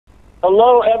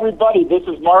Hello, everybody. This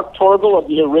is Mark Torgel of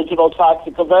the original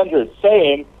Toxic Avengers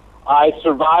saying I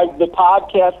survived the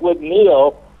podcast with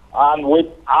Neil on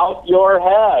Without Your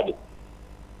Head.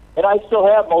 And I still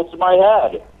have most of my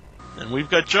head. And we've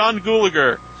got John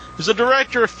Gulager, who's the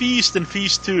director of Feast and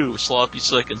Feast 2, Sloppy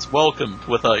Seconds. Welcome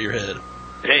to Without Your Head.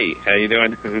 Hey, how you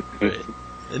doing? Great.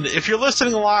 And if you're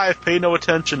listening live, pay no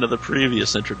attention to the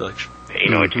previous introduction. Pay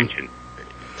no attention.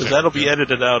 Because that'll be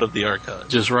edited out of the archive.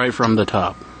 Just right from the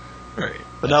top. Right.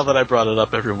 But now that I brought it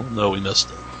up, everyone will know we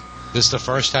missed it. This is the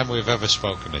first time we've ever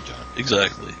spoken to John.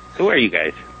 Exactly. Who are you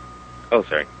guys? Oh,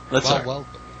 sorry. That's all right.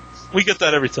 Welcome. We get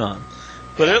that every time.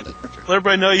 But let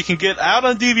everybody know you can get out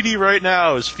on DVD right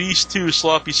now is Feast 2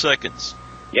 Sloppy Seconds.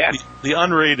 Yeah. The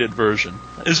unrated version.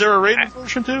 Is there a rated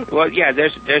version too? Well, yeah,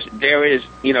 there is,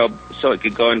 so it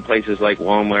could go in places like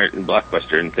Walmart and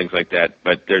Blockbuster and things like that,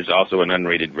 but there's also an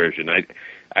unrated version. I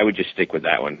would just stick with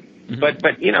that one. Mm-hmm. But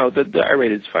the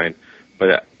R-rated's fine.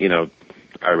 But,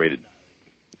 R-rated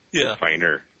is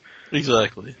finer.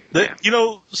 Exactly. Yeah.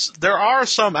 There are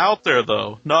some out there,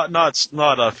 though,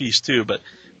 not Feast 2, but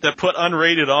that put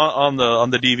unrated on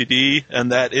the DVD,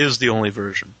 and that is the only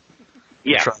version.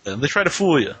 Yeah. They try to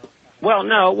fool you. Well,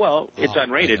 no, it's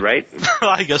unrated, right?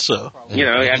 I guess so.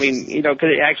 Because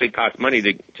it actually costs money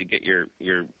to get your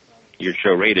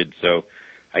show rated, so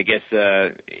I guess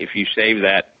if you save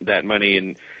that money,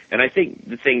 and I think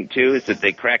the thing, too, is that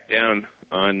they crack down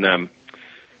on,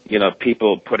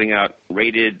 people putting out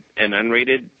rated and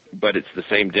unrated, but it's the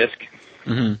same disc.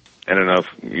 Mm-hmm. I don't know if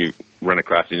you run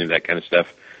across any of that kind of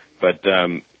stuff, but,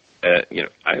 I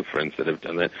have friends that have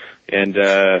done that, and,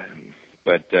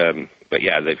 but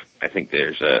yeah, I think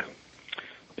there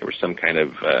was some kind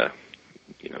of,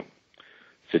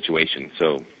 situation,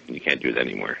 so you can't do that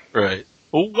anymore. Right.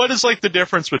 Well, what is the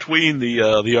difference between the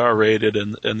R-rated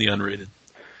and the unrated?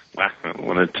 Well, I don't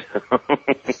want to.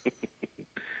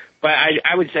 But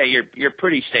I would say you're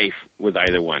pretty safe with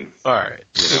either one. All right.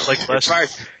 As far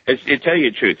as to tell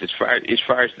you the truth, as far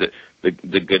as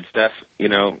the good stuff,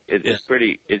 it's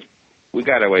pretty. We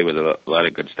got away with a lot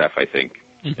of good stuff, I think,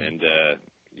 and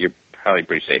you're probably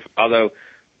pretty safe. Although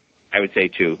I would say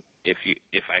too, if you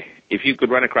could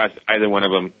run across either one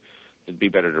of them, it'd be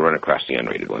better to run across the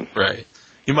unrated one. Right.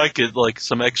 You might get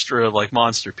some extra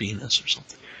monster penis or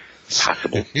something.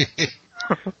 Possible.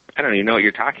 I don't even know what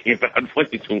you're talking about. What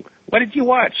did you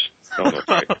watch? Oh, no,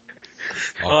 sorry.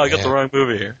 I got the wrong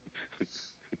movie here.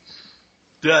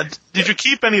 Did you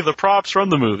keep any of the props from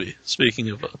the movie?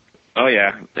 Speaking of. Oh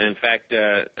yeah. In fact,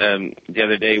 the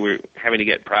other day we were having to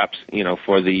get props,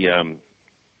 for the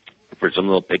for some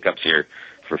little pickups here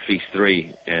for Feast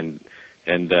 3, and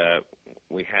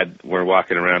we're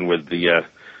walking around with the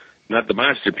not the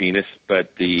monster penis,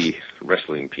 but the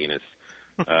wrestling penis,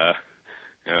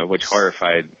 which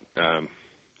horrified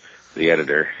the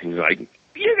editor. He's like,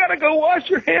 "You gotta go wash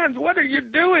your hands. What are you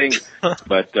doing?"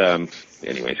 But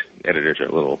anyways, editors are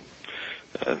a little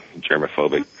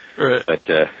germophobic. Right.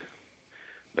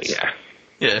 But yeah.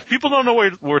 Yeah, if people don't know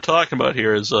what we're talking about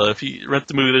here, is if you rent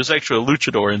the movie, there's actually a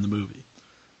luchador in the movie.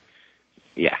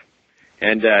 Yeah,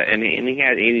 and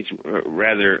he's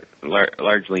rather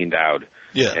largely endowed.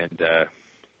 Yeah. And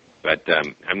but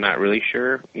I'm not really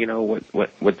sure,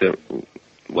 what the.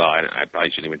 Well, I probably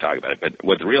shouldn't even talk about it, but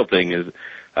what the real thing is.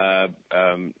 But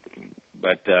I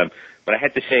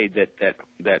had to say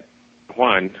that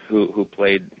Juan, who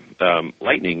played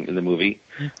Lightning in the movie,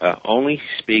 only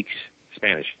speaks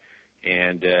Spanish,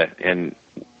 and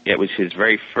it was his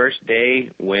very first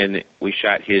day when we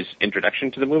shot his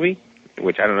introduction to the movie,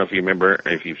 which I don't know if you remember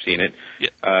or if you've seen it.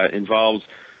 Yeah. Involves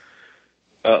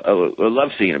a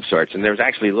love scene of sorts, and there was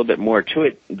actually a little bit more to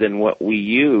it than what we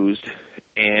used,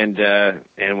 and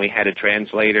we had a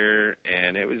translator,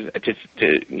 and it was just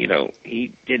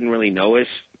he didn't really know us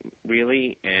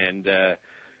really, and I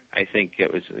think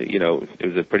it was it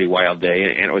was a pretty wild day,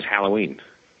 and it was Halloween,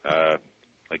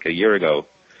 like a year ago.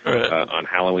 On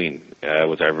Halloween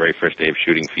was our very first day of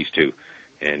shooting Feast 2,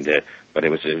 and but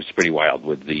it was pretty wild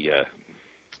with the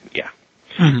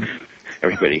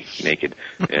everybody naked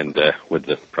and with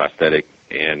the prosthetic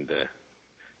and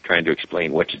trying to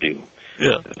explain what to do.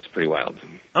 Yeah, it's pretty wild.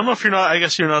 I don't know if you're not. I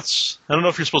guess you're not. I don't know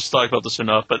if you're supposed to talk about this or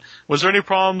not. But was there any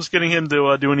problems getting him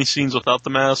to do any scenes without the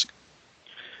mask?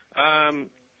 Well,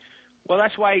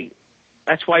 that's why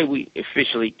we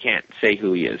officially can't say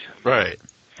who he is. Right.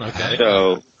 Okay.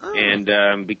 So,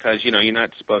 and because you're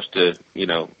not supposed to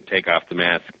take off the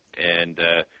mask, and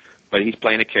but he's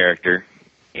playing a character,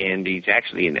 and he's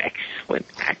actually an excellent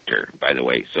actor, by the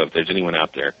way. So if there's anyone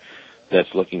out there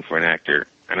that's looking for an actor,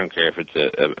 I don't care if it's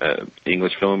a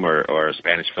English film or a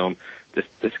Spanish film,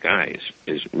 this guy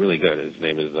is really good. His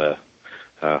name is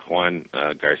Juan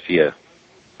Garcia,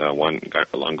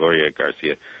 Longoria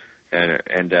Garcia,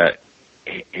 and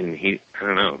he, I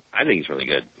don't know, I think he's really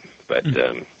good, but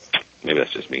maybe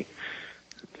that's just me.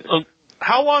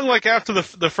 How long, like, after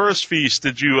the first Feast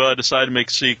did you decide to make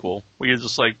a sequel? Were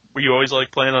you always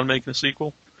like planning on making a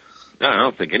sequel? No, I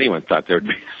don't think anyone thought there would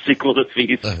be a sequel to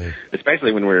Feast,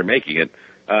 especially when we were making it.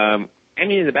 I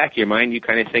mean, in the back of your mind, you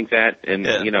kind of think that, and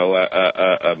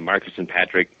Marcus and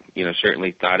Patrick,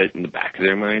 certainly thought it in the back of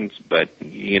their minds, but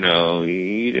you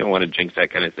don't want to jinx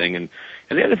that kind of thing. And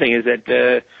the other thing is that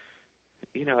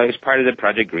it was part of the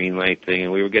Project Greenlight thing,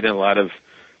 and we were getting a lot of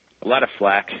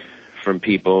flack from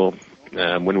people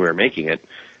when we were making it.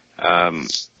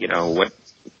 What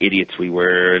idiots we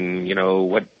were, and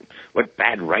what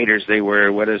bad writers they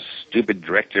were, what a stupid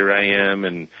director I am,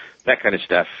 and that kind of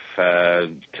stuff,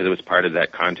 because it was part of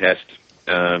that contest.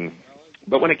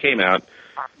 But when it came out,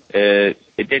 it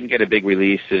didn't get a big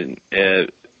release,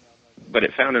 but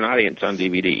it found an audience on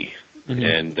DVD,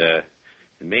 and it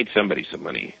made somebody some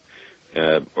money,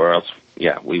 or else,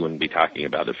 we wouldn't be talking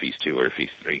about a Feast 2 or a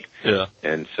Feast 3. Yeah.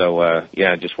 And so,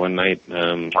 just one night,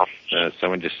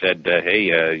 someone just said,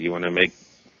 hey, you want to make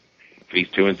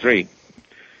Feast 2 and 3?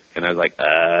 And I was like,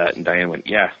 and Diane went,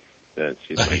 yeah,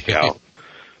 she's my gal.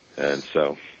 And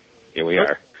so, here we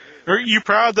are. Are you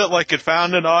proud that, like, it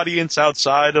found an audience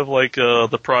outside of, like,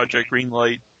 the Project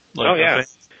Greenlight? Oh, yeah.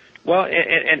 Well,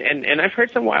 and I've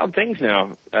heard some wild things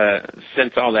now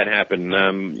since all that happened.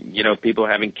 People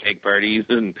having cake parties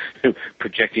and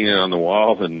projecting it on the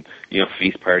wall, and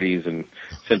feast parties, and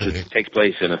since it takes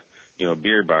place in a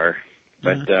beer bar,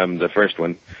 but the first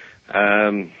one,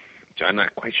 so I'm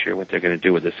not quite sure what they're going to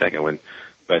do with the second one,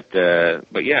 but yeah,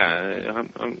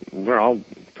 we're all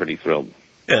pretty thrilled.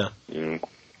 Yeah.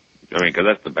 Because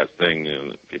that's the best thing,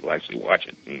 that people actually watch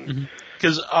it.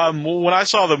 Because when I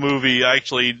saw the movie, I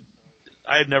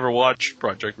had never watched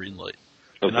Project Greenlight.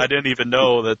 Okay. And I didn't even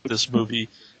know that this movie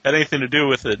had anything to do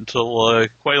with it until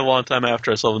quite a long time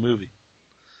after I saw the movie.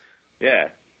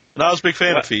 Yeah. And I was a big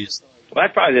fan of Feast. Well,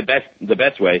 that's probably the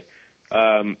best way.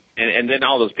 And then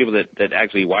all those people that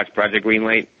actually watched Project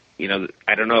Greenlight,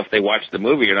 I don't know if they watched the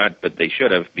movie or not, but they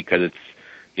should have, because it's,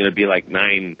 it'd be like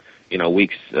 9,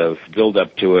 weeks of build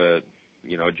up to a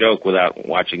joke without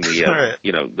watching the, right.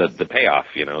 the payoff,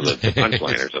 the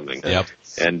punchline or something. Yep.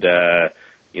 And,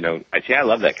 I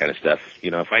love that kind of stuff.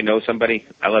 If I know somebody,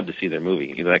 I love to see their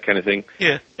movie, that kind of thing.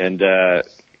 Yeah. And,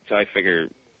 so I figure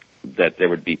that there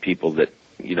would be people that,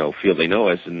 feel they know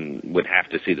us and would have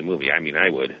to see the movie. I mean, I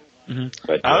would. Mm-hmm.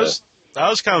 But I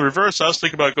was kind of reversed. I was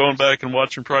thinking about going back and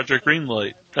watching Project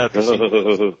Greenlight. I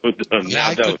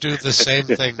could do the same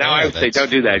thing. Now I would say don't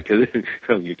do that, because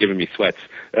you're giving me sweats.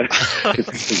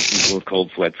 Little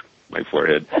cold sweats on my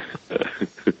forehead.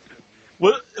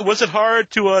 Was it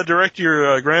hard to direct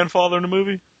your grandfather in the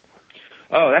movie?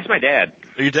 Oh, that's my dad.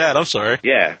 Oh, your dad? I'm sorry.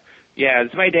 Yeah,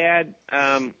 it's my dad.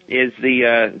 Is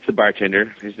the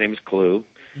bartender. His name is Clue,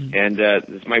 and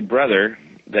it's my brother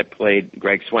that played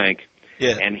Greg Swank.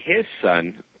 Yeah. And his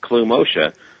son, Clue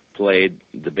Moshe, played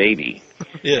the baby.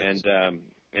 Yes.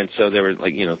 And so there was,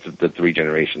 like, the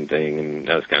 3-generation thing, and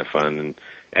that was kind of fun.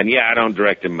 And yeah, I don't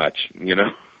direct him much,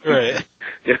 Right.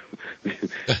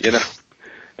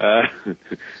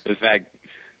 In fact,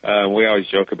 we always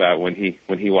joke about when he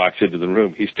walks into the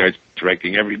room, he starts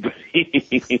directing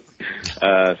everybody.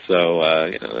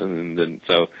 And then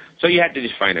so you have to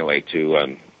just find a way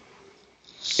to,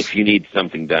 if you need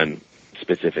something done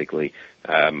specifically,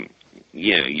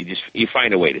 you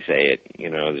find a way to say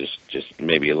it, just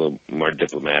maybe a little more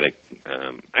diplomatic.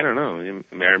 I don't know,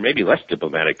 or maybe less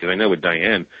diplomatic, because I know with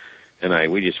Diane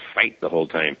and we just fight the whole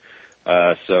time.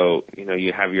 So,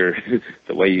 you have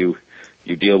the way you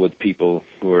deal with people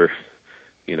who are,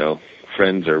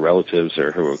 friends or relatives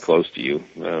or who are close to you,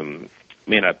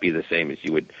 may not be the same as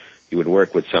you would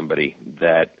work with somebody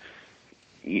that,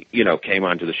 came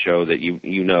onto the show that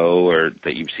or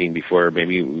that you've seen before,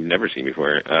 maybe you've never seen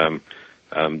before,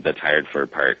 that's hired for a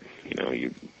part.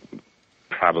 You'd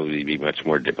probably be much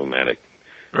more diplomatic,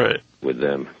 right, with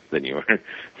them than you are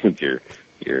with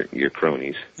your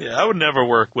cronies. Yeah, I would never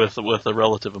work with a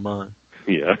relative of mine.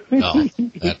 Yeah. No,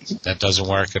 that doesn't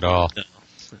work at all. No.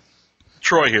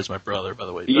 Troy here's my brother, by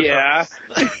the way. Yeah. See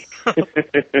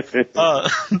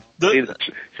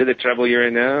the trouble you're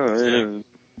in now?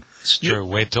 It's true.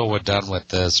 Wait till we're done with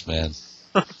this, man.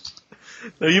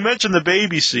 Now, you mentioned the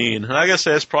baby scene, and I guess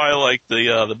that's probably like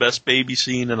the best baby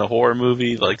scene in a horror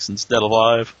movie, like since Dead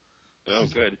Alive. Oh,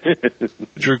 good.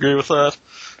 Would you agree with that?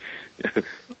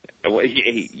 Well,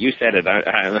 you said it.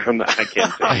 I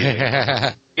can't say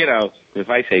anything. If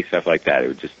I say stuff like that, it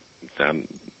would just sound,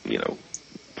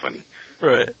 funny.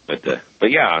 Right.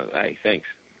 But yeah, thanks.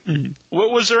 Mm-hmm.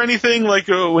 Was there anything like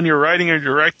when you're writing or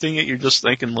directing it, you're just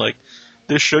thinking like,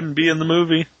 this shouldn't be in the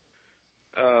movie?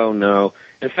 Oh no!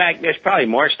 In fact, there's probably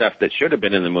more stuff that should have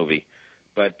been in the movie,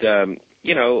 but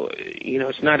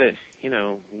it's not a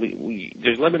we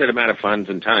there's limited amount of funds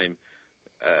and time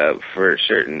for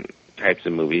certain types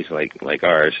of movies like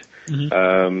ours.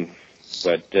 Mm-hmm.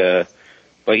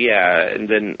 But yeah, and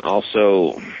then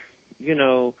also,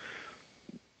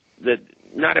 that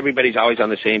not everybody's always on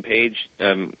the same page.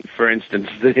 For instance,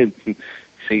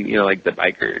 like the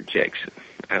biker chicks.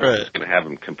 I was going to have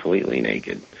them completely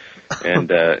naked, and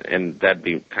that'd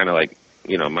be kind of like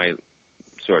my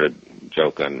sort of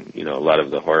joke on a lot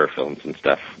of the horror films and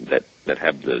stuff that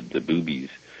have the boobies,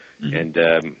 mm-hmm. and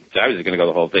so I was going to go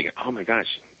the whole thing. Oh my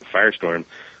gosh, Firestorm!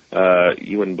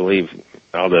 You wouldn't believe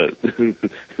all the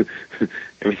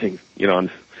everything on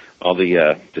all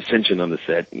the dissension on the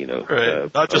set.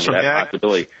 Not just from that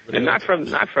possibility, and not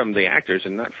from the actors,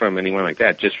 and not from anyone like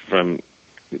that, just from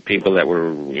people that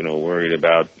were, worried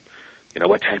about,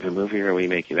 what type of movie are we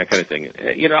making, that kind of thing.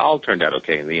 It all turned out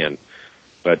okay in the end,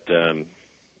 but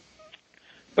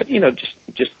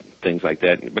just things like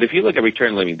that. But if you look at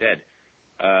Return of the Living Dead,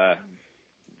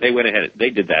 they went ahead, they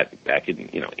did that back in,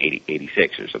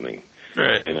 86 or something,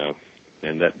 right?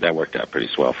 And that worked out pretty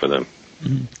swell for them.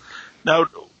 Mm-hmm. Now,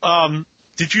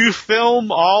 did you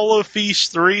film all of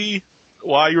Feast 3?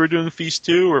 While you were doing Feast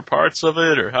 2, or parts of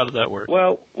it, or how did that work?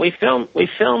 Well, we filmed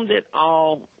it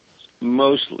all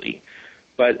mostly,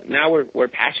 but now we're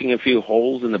patching a few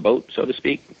holes in the boat, so to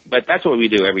speak. But that's what we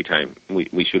do every time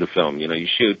we shoot a film. You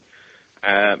shoot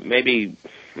maybe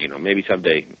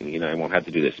someday I won't have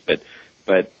to do this, but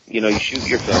you shoot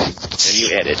your film and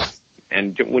you edit,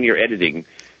 and when you're editing,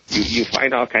 you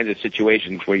find all kinds of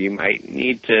situations where you might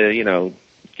need to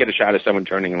get a shot of someone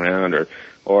turning around,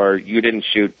 or you didn't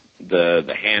shoot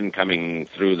the hand coming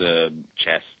through the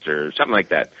chest or something like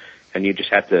that, and you just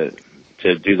have to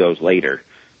do those later.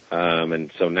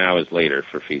 And so now is later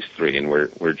for Feast 3, and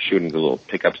we're shooting the little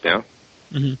pickups now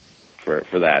mm-hmm.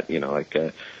 for that.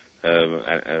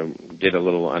 I did a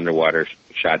little underwater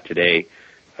shot today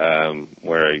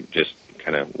where I just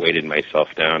kind of weighted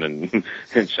myself down and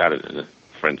shot it in a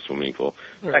friend's swimming pool,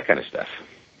 right. That kind of stuff.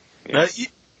 Yeah.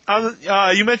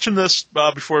 You mentioned this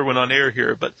before we went on air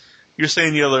here, but you're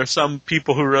saying there are some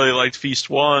people who really liked Feast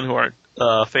 1 who aren't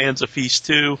fans of Feast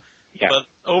 2. Yeah. But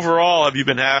overall, have you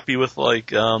been happy with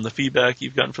the feedback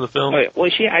you've gotten for the film? Oh, yeah. Well,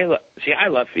 I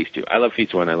love Feast 2. I love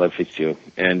Feast 1. I love Feast 2.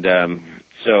 And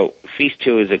so Feast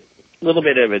 2 is a little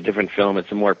bit of a different film.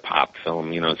 It's a more pop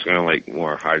film. It's kind of like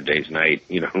more Hard Day's Night.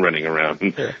 Running around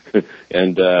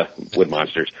and with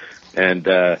monsters. And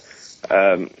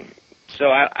so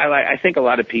I think a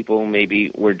lot of people maybe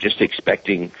were just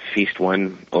expecting Feast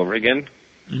 1 over again,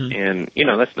 mm-hmm.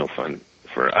 and that's no fun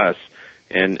for us.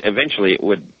 And eventually, it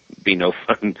would be no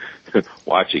fun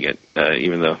watching it,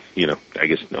 even though I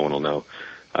guess no one will know.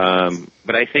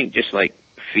 But I think just like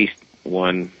Feast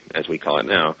 1, as we call it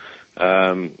now,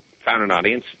 found an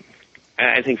audience.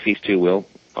 I think Feast 2 will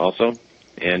also,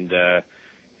 and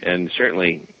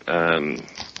certainly,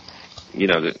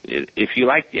 if you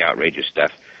like the outrageous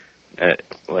stuff.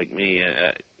 Like me,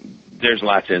 there's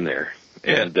lots in there,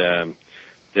 and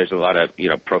there's a lot of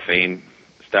profane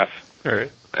stuff. All right.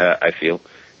 I feel,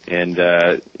 and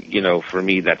for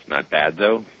me, that's not bad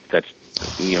though. That's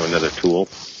another tool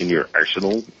in your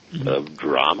arsenal mm-hmm. of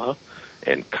drama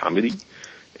and comedy,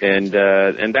 and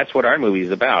that's what our movie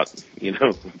is about.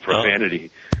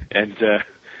 Profanity, and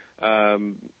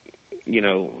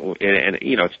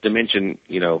it's dimension,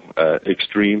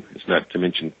 extreme. It's not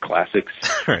dimension classics,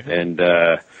 right. And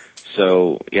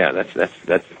so yeah,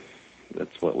 that's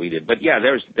what we did. But yeah,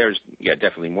 there's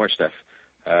definitely more stuff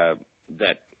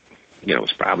that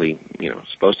was probably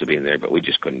supposed to be in there, but we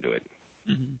just couldn't do it.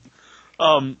 Mm-hmm.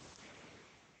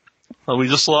 Well, we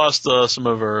just lost some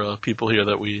of our people here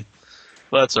that we.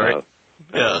 Well, that's all right.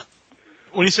 Yeah.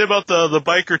 When you say about the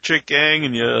biker chick gang,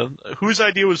 and whose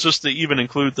idea was just to even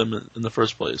include them in the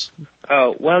first place?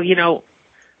 Oh well,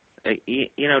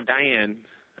 Diane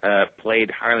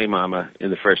played Harley Mama in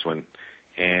the first one,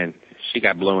 and she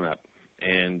got blown up,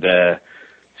 and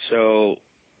so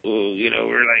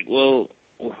we're like, well,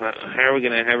 how are we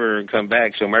going to have her come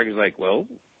back? So Mark is like, well,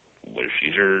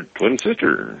 she's her twin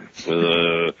sister with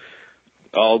a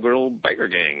all-girl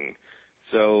biker gang.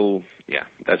 So yeah,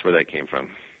 that's where that came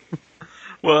from.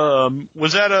 Well,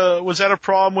 was that a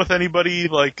problem with anybody,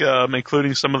 like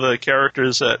including some of the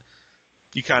characters that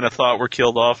you kind of thought were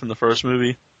killed off in the first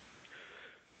movie?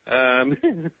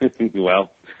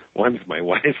 Well, one's my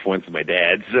wife, one's my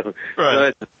dad. So,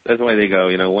 right. so that's why they go.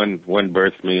 One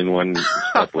birthed me and one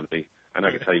slept with me. I'm not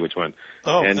going to tell you which one.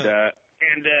 Oh,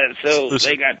 so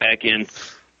they got back in.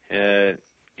 And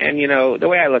the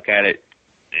way I look at it,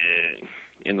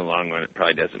 in the long run, it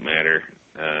probably doesn't matter.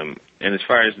 And as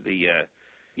far as the,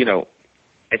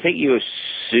 I think you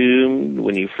assumed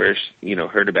when you first,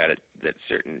 heard about it that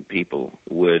certain people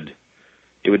would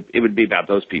be about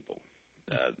those people,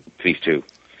 Feast 2.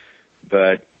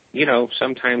 But,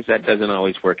 sometimes that doesn't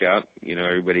always work out.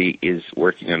 Everybody is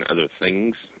working on other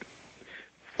things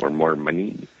for more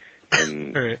money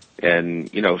and, right. and,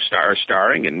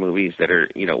 starring in movies that are,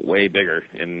 way bigger.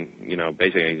 And,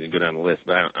 basically I can go down the list,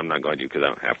 but I'm not going to because I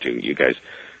don't have to. You guys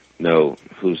know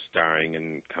who's starring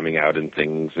and coming out in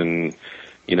things and,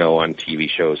 on TV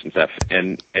shows and stuff.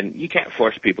 And you can't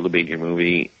force people to be in your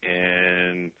movie.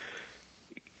 And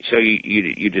so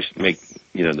you just make,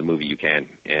 the movie you can.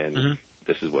 And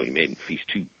this is what we made in Feast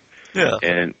 2. Yeah.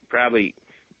 And probably,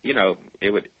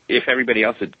 it would, if everybody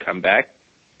else had come back,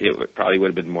 it would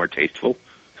have been more tasteful.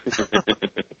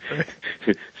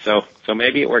 So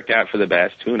maybe it worked out for the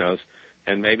best. Who knows?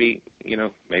 And maybe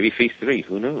Feast 3.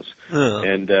 Who knows? Yeah.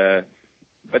 And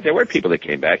but there were people that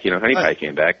came back. Honey Pie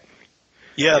came back.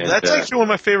 Yeah, and, that's actually one of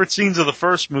my favorite scenes of the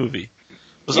first movie.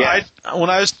 When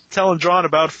I was telling John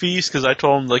about Feast, because I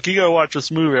told him, you gotta watch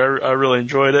this movie, I really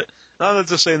enjoyed it. And I'm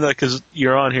just saying that because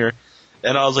you're on here.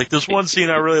 And I was like, this one scene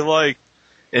I really like.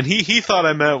 And he thought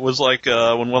I meant was when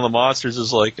one of the monsters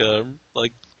is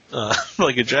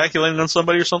ejaculating on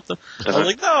somebody or something. I was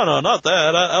like, no, not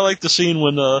that. I like the scene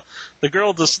when the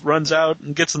girl just runs out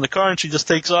and gets in the car and she just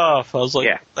takes off. I was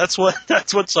like, that's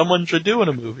what someone should do in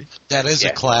a movie. That is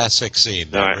a classic scene.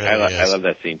 No, I love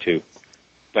that scene too.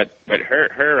 But her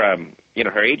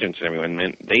her agents and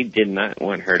everyone, they did not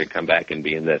want her to come back and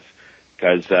be in this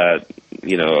because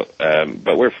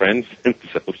but we're friends,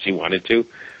 so she wanted to.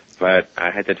 But I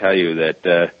had to tell you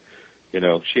that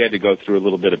she had to go through a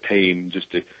little bit of pain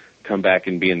just to come back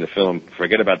and be in the film.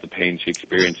 Forget about the pain she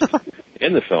experienced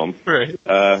in the film. Right.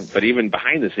 But even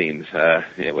behind the scenes,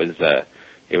 it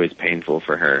was painful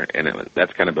for her, and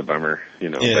that's kind of a bummer,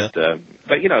 Yeah. But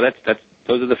that's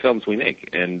those are the films we make,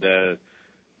 and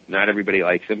not everybody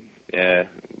likes them.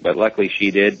 But luckily she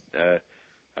did.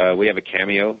 We have a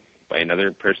cameo by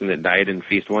another person that died in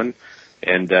Feast 1.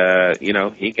 And,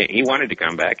 he wanted to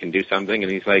come back and do something,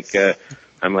 and he's like,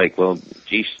 I'm like, well,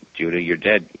 geez, Judah, you're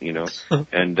dead,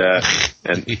 and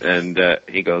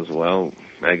he goes, well,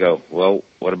 I go, well,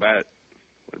 what about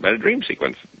a dream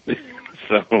sequence?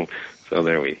 so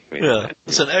there we yeah,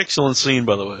 it's an excellent scene,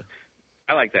 by the way.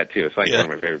 I like that too. It's one of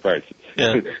my favorite parts.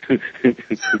 Yeah.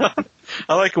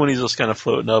 I like it when he's just kind of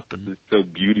floating up and it's so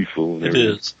beautiful. It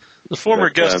is. The former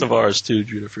guest of ours too,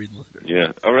 Judah Friedlander.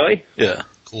 Yeah. Oh, really? Yeah.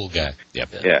 Cool guy. Yep.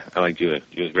 Yeah, I like Judah.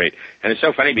 Judah's great. And it's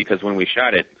so funny because when we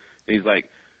shot it, he's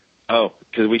like,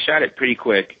 because we shot it pretty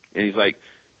quick, and he's like,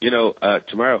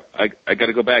 tomorrow I got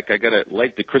to go back. I got to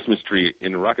light the Christmas tree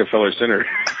in Rockefeller Center.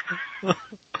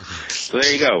 So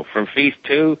there you go, from Feast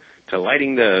 2 to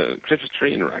lighting the Christmas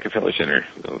tree in Rockefeller Center.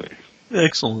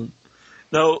 Excellent.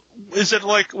 Now, was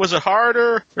it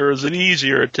harder or is it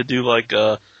easier to do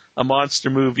a monster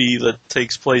movie that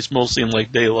takes place mostly in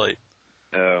daylight?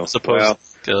 Oh, well,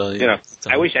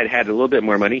 I wish I'd had a little bit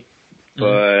more money,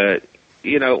 but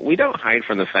we don't hide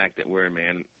from the fact that we're a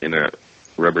man in a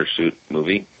rubber suit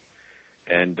movie,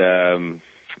 and I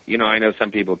know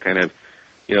some people kind of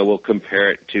will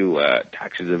compare it to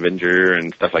Toxic Avenger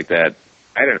and stuff like that.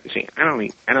 I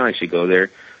don't actually go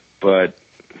there, but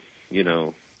we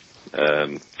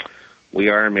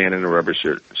are a man in a rubber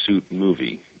suit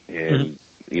movie, and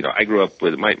I grew up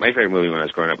with my favorite movie when I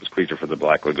was growing up was Creature from the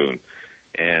Black Lagoon.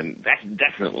 And that's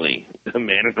definitely a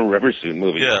man in a rubber suit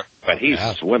movie. Yeah. But he's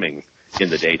swimming in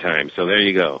the daytime, so there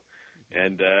you go.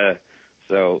 And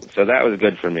so that was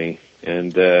good for me.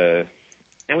 And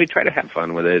we try to have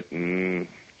fun with it. And,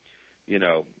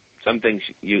 some things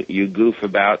you goof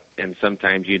about, and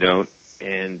sometimes you don't.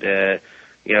 And I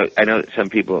know that some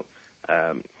people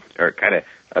are kind of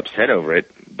upset over it.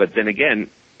 But then again,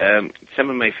 some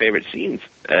of my favorite scenes,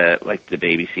 like the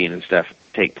baby scene and stuff,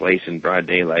 take place in broad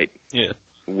daylight. Yeah.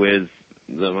 With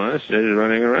the monsters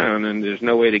running around, and there's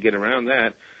no way to get around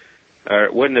that. Or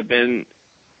it wouldn't have been,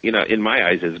 in my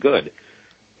eyes, as good.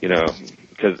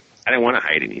 Because I didn't want to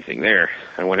hide anything there.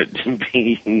 I wanted to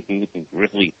be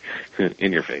really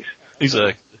in your face.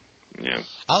 Exactly. Yeah.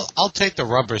 I'll take the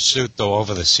rubber suit though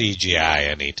over the CGI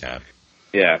anytime.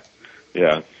 Yeah.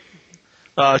 Yeah.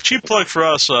 Cheap plug for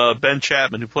us, Ben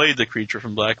Chapman, who played the creature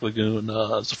from Black Lagoon,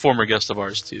 is a former guest of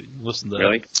ours, too. Listen to that.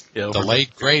 Really? Yeah, the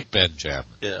late, great Ben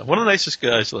Chapman. Yeah, one of the nicest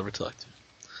guys you'll ever talk to.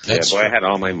 Boy, I had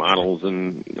all my models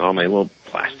and all my little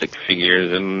plastic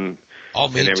figures and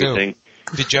everything.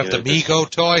 Too. Did you have the Mego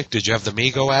toy? Did you have the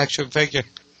Mego action figure?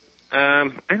 I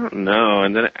don't know.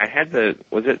 And then I had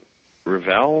was it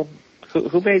Revell?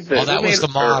 Who made the? Oh, that was the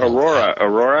model.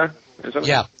 Aurora. Or something?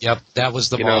 Yeah, yep, that was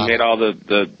the model. Made all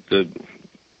the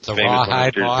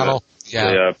rawhide model.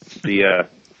 The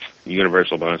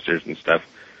Universal monsters and stuff.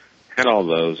 Had all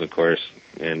those, of course,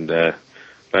 and but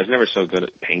I was never so good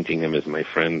at painting them as my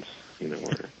friends.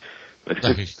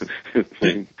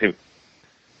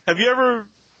 Have you ever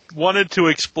wanted to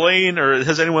explain, or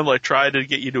has anyone tried to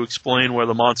get you to explain where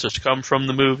the monsters come from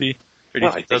the movie? Or do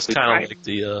you think that's kind of like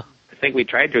the? I think we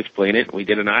tried to explain it. We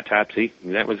did an autopsy.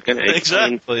 And that was going to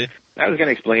exactly. That was going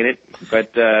to explain it,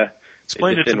 but it just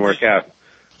didn't work out.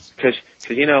 Because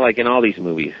like in all these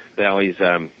movies, they always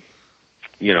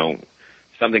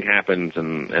something happens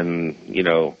and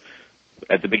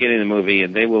at the beginning of the movie,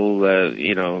 and they will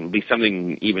be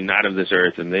something even not of this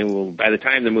earth, and they will, by the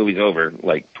time the movie's over,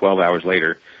 like 12 hours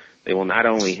later, they will not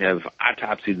only have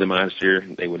autopsied the monster,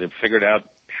 they would have figured out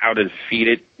how to feed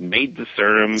it, made the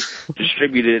serum,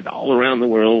 distributed it all around the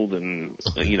world, and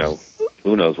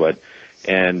who knows what,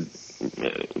 and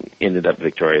ended up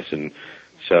victorious. And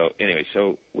so anyway,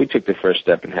 so we took the first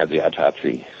step and had the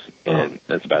autopsy, and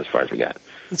that's about as far as we got.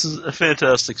 This is a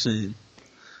fantastic scene.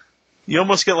 You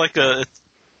almost get like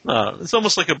it's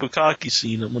almost like a bukkake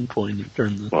scene at one point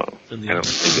during the. Well,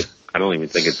 I don't even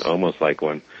think it's almost like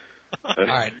one. All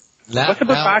right. What's a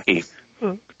bukkake?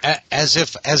 As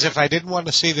if I didn't want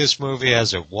to see this movie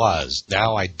as it was.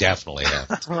 Now I definitely have.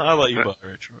 I'll let you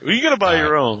borrow it. Well, you got to buy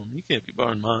your own. You can't be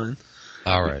borrowing mine.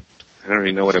 All right. I don't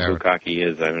even know what a bukkake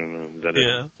is. I don't know. Is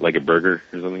that like a burger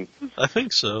or something? I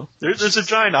think so. There's a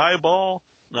giant eyeball.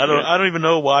 I don't even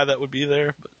know why that would be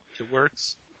there, but it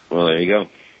works. Well, there you go.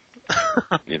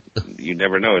 You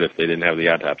never know it if they didn't have the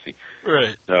autopsy.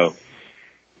 Right. So.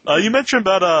 You mentioned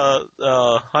about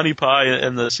Honey Pie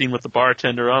and the scene with the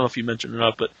bartender. I don't know if you mentioned it or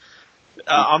not, but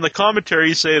on the commentary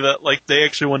you say that they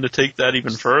actually wanted to take that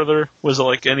even further. Was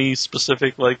it any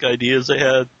specific ideas they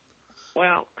had?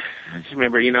 Well, I just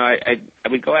remember, I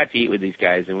would go out to eat with these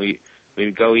guys, and we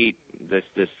would go eat this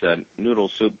noodle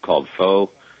soup called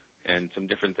pho, and some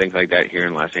different things like that here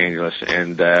in Los Angeles,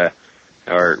 and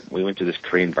or we went to this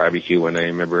Korean barbecue one day, I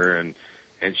remember, and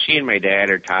she and my dad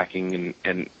are talking,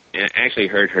 and I actually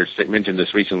heard her mention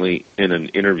this recently in an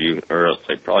interview, or else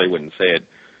I probably wouldn't say it,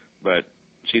 but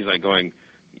she's going,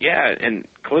 yeah, and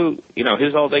Clue,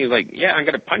 his whole thing is I'm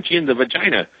going to punch you in the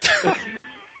vagina.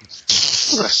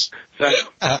 So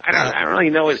I don't really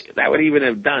know what that would even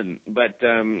have done, but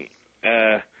I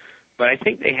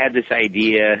think they had this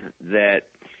idea that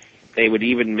they would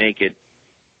even make it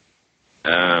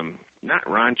not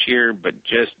raunchier, but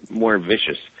just more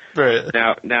vicious. Right.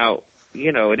 Now,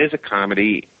 it is a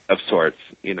comedy of sorts.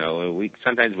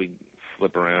 Sometimes we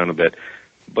flip around a bit,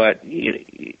 but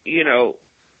when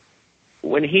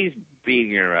he's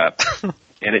beating her up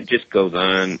and it just goes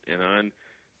on and on,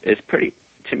 it's pretty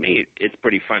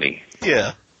funny.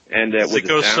 Yeah. And it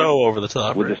goes so over the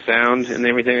top with the sound and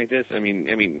everything like this. I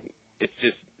mean, it's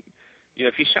just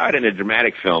if you shot in a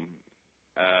dramatic film,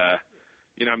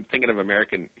 I'm thinking of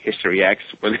American History X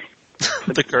when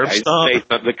the curb stomp.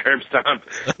 The curb stomp.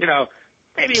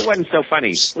 Maybe it wasn't so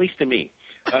funny, at least to me.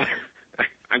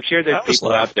 I'm sure there's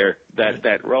people out there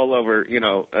that roll over,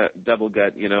 double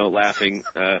gut, laughing.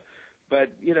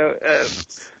 But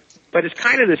it's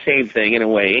kind of the same thing in a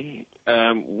way.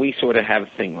 We sort of have a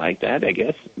thing like that, I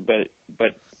guess. But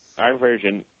our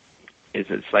version is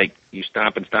it's like you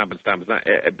stomp and stomp and stomp.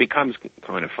 It becomes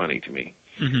kind of funny to me.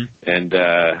 Mm-hmm. And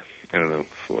I don't know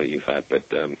what you thought, but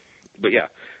yeah,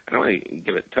 I don't want to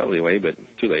give it totally away, but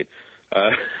too late.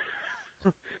 But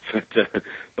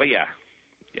yeah,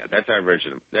 that's our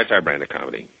version. That's our brand of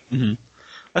comedy. Mm-hmm.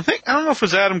 I don't know if it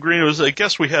was Adam Green. It was a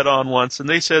guest we had on once, and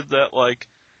they said that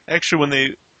actually when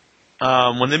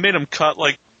they made him cut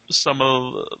some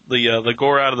of the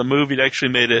gore out of the movie, it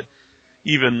actually made it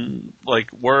even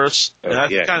worse. And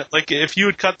that's kind of if you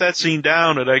would cut that scene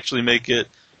down, it'd actually make it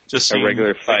just a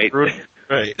regular fight.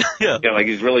 Right. Yeah. Yeah,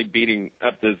 he's really beating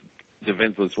up this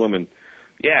defenseless woman.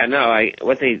 Yeah, no.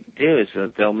 What they do is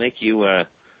they'll make you. And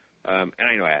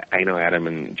I know Adam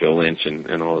and Joe Lynch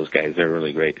and all those guys. They're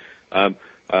really great. They'll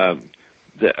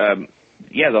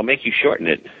make you shorten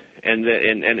it, and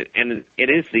it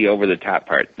is the over the top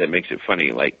part that makes it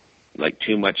funny, like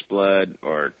too much blood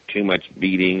or too much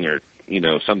beating or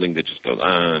something that just goes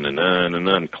on and on and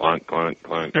on, clonk clonk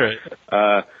clonk. Right.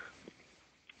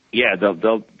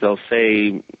 They'll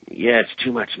say, it's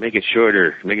too much, make it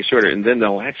shorter, and then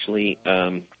they'll actually,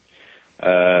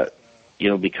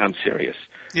 become serious.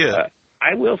 Yeah.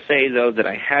 I will say, though, that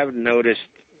I have noticed,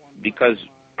 because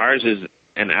ours is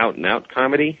an out-and-out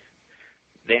comedy,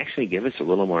 they actually give us a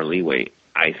little more leeway,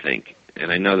 I think.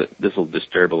 And I know that this will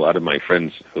disturb a lot of my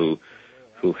friends who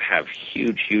have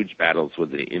huge battles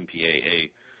with the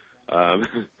MPAA.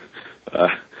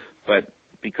 But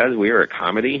because we were a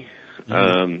comedy,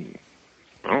 well,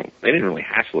 they didn't really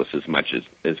hassle us as much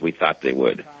as we thought they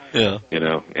would. Yeah. You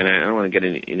know, and I don't want to get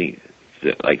into any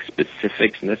like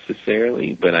specifics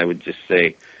necessarily, but I would just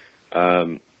say,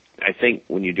 I think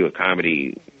when you do a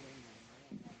comedy,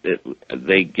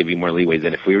 they give you more leeway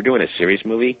than if we were doing a serious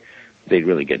movie, they'd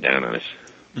really get down on us.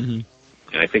 Mm-hmm.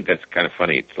 And I think that's kind of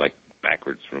funny. It's like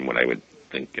backwards from what I would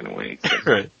think in a way.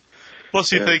 Right.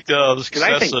 Plus, you think the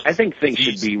success I think things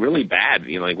should be really bad.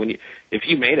 You know, like if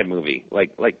you made a movie,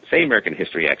 like say American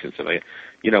History X and something,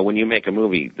 you know, when you make a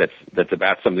movie that's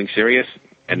about something serious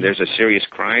and there's a serious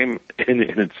crime and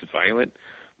it's violent,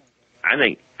 I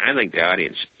think the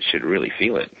audience should really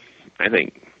feel it. I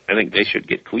think they should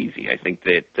get queasy. I think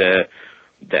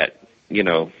that you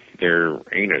know, their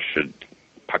anus should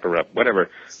pucker up. Whatever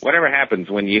happens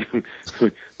when you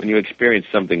experience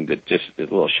something that just is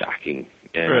a little shocking.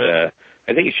 And right.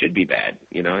 I think it should be bad,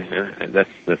 you know. That's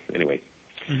anyway.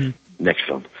 Mm-hmm. Next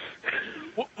film.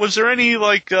 Was there any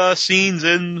like scenes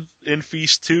in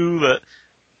Feast 2 that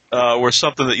were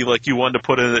something that you wanted to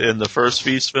put in the first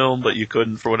Feast film, but you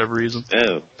couldn't for whatever reason?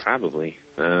 Oh, probably.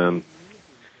 You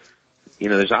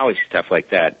know, there's always stuff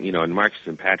like that. You know, and Marcus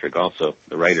and Patrick also,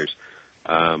 the writers,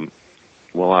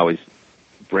 will always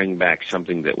bring back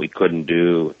something that we couldn't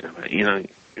do. You know,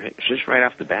 just right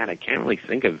off the bat, I can't really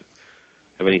think of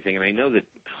anything, and I know that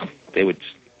they would,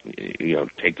 you know,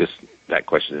 take that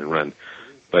question and run,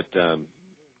 but at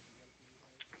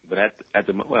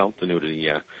the the nudity,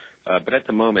 yeah, but at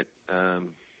the moment,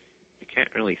 I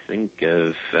can't really think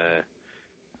of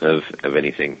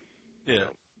anything. Yeah.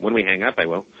 So when we hang up, I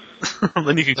will.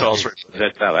 Then you can call us.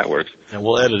 That's how that works. And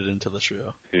we'll edit it into the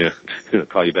show. Yeah, I'll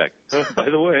call you back. Oh, by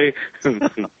the way.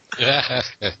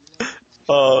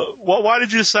 Why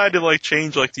did you decide to like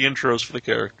change like the intros for the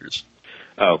characters?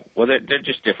 Oh, well, they're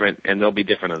just different, and they'll be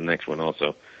different on the next one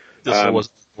also. This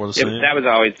was more the same? That was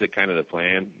always the kind of the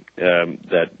plan.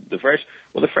 That the first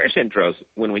intros,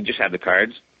 when we just had the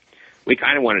cards, we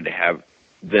kind of wanted to have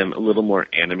them a little more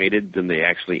animated than they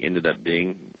actually ended up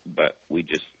being, but we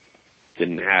just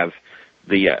didn't have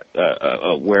the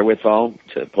wherewithal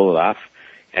to pull it off.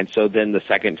 And so then the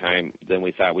second time, then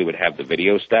we thought we would have the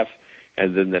video stuff,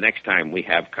 and then the next time we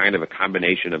have kind of a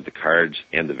combination of the cards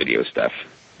and the video stuff.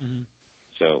 Mm-hmm.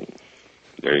 So,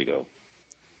 there you go.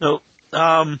 No,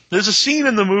 there's a scene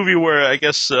in the movie where I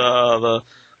guess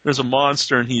there's a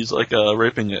monster and he's like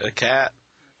raping a cat,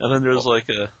 and then there's like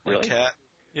a cat.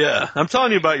 Yeah, I'm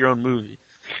telling you about your own movie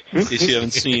in case you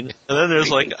haven't seen it. And then there's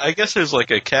like there's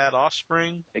like a cat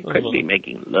offspring. It could be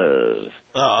making love.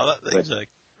 Oh, that's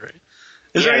exactly right.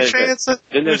 Is there any chance that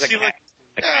there's a cat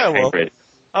hybrid?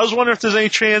 I was wondering if there's any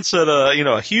chance that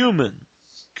a human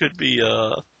could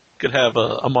have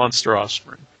a monster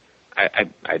offspring. I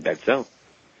bet so.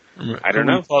 I Could don't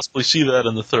know. we possibly see that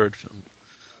in the third film?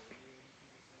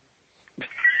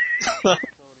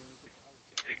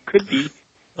 Could be.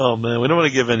 Oh man, we don't want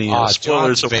to give any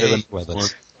spoilers.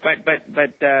 But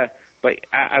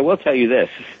I will tell you this: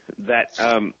 that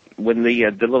when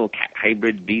the little cat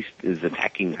hybrid beast is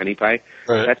attacking Honey Pie,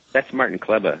 right. that's Martin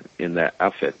Kleba in that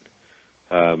outfit,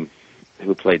 who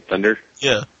played Thunder.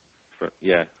 Yeah.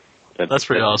 That's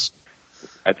pretty awesome.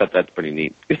 I thought that's pretty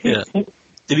neat. Yeah.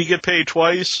 Did he get paid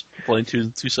twice? Playing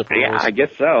two separate roles? Yeah, I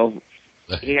guess so.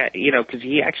 Yeah, because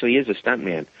he actually is a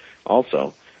stuntman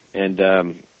also,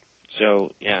 and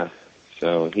so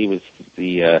he was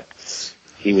he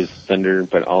was Thunder,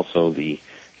 but also the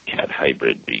cat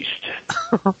hybrid beast.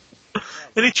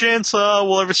 Any chance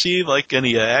we'll ever see like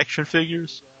any action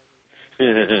figures?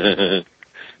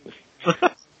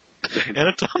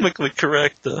 Anatomically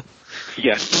correct.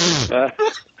 Yeah.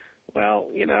 Well,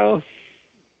 give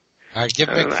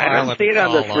Big I don't see it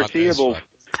on the foreseeable,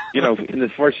 in the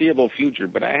foreseeable future.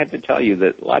 But I have to tell you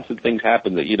that lots of things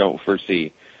happen that you don't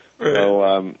foresee.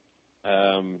 Right.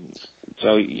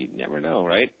 So you never know,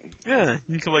 right? Yeah,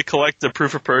 you can like collect the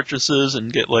proof of purchases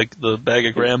and get like the bag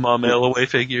of grandma mail away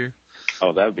figure.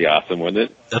 Oh, that would be awesome,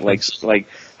 wouldn't it? If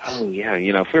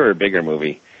we were a bigger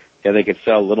movie, they could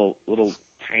sell little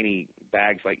tiny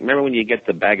bags. Like, remember when you get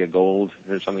the bag of gold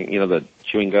or something, the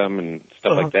chewing gum and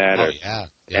stuff like that? Yeah.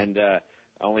 And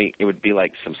only it would be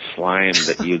like some slime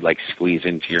that you'd like squeeze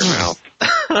into your mouth.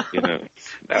 Do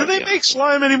they make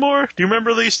slime anymore? Do you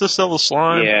remember they used to sell the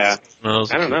slime? Yeah.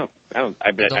 I don't know.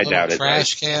 I doubt it.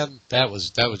 Trash can. That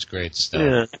was great stuff.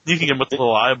 Yeah, you can get with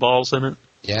little eyeballs in it.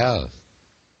 Yeah.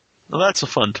 Well, that's a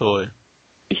fun toy.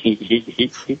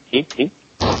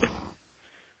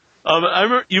 I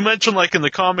remember you mentioned like in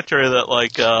the commentary that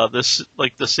like this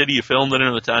like the city you filmed it in,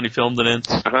 or the town you filmed it in.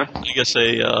 Uh-huh. I guess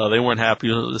they weren't happy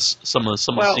with some of the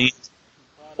scenes.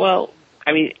 Well,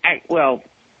 I mean,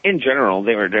 in general,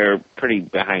 they're pretty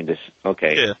behind us.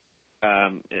 Okay.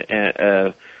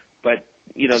 Yeah. But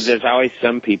there's always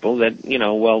some people that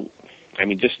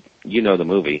just the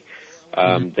movie,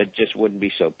 that just wouldn't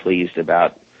be so pleased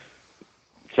about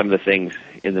some of the things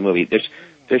in the movie. There's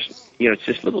it's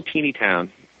this little teeny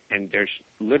town. And there's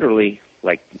literally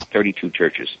like 32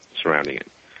 churches surrounding it,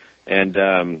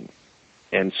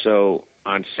 and so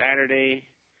on Saturday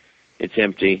it's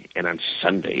empty, and on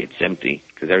Sunday it's empty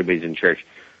because everybody's in church.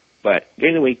 But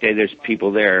during the weekday, there's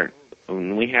people there.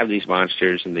 And we have these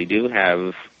monsters, and they do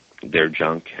have their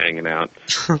junk hanging out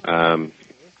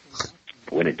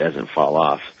when it doesn't fall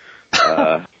off,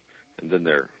 and then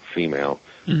they're female.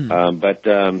 But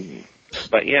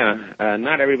yeah,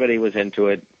 not everybody was into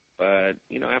it. But,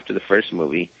 after the first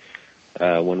movie,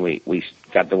 when we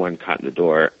got the one caught in the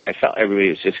door, I felt everybody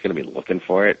was just going to be looking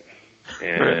for it.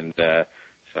 And so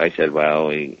I said, well,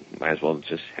 we might as well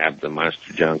just have the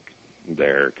monster junk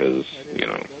there because,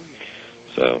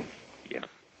 so, yeah.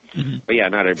 But, yeah,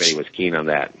 not everybody was keen on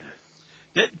that.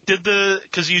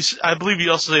 Because I believe you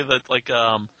also say that, like,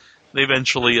 they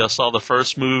eventually saw the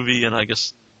first movie, and I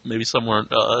guess maybe some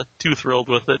weren't too thrilled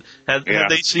with it. Had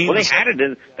they seen? Well, they had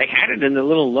it in the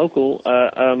little local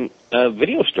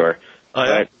video store,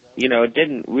 but it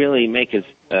didn't really make as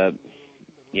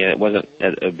it wasn't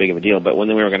a big of a deal. But when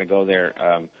we were going to go there,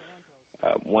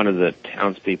 one of the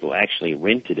townspeople actually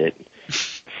rented it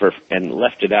and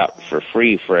left it out for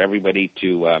free for everybody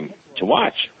to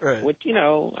watch. Right. Which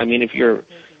I mean, if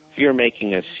you're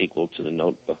making a sequel to The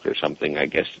Notebook or something, I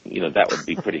guess that would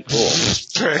be pretty cool.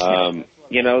 Right.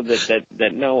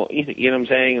 That no, you know what I'm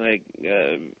saying? Like,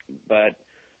 but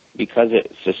because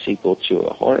it's a sequel to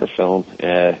a horror film,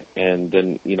 and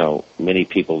then, many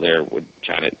people there would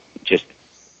try to just,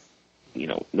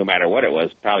 no matter what it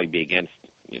was, probably be against,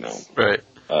 right.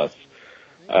 us.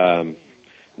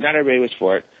 Not everybody was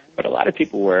for it, but a lot of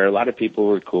people were. A lot of people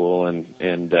were cool, and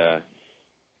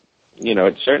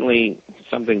it's certainly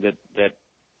something that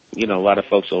a lot of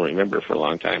folks will remember for a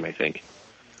long time, I think.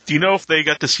 Do you know if they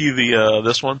got to see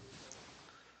this one?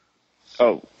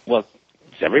 Oh, well,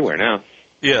 it's everywhere now.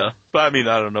 Yeah, but I mean,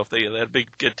 I don't know if they had a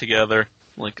big get-together.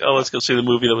 Like, let's go see the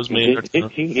movie that was made.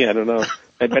 Yeah, I don't know.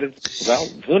 I bet it's, well,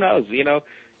 who knows?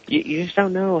 You just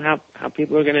don't know how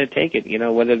people are going to take it,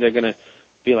 whether they're going to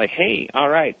be like, hey, all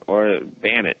right, or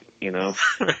ban it,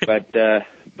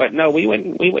 But no, we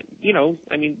went,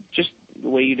 I mean, just the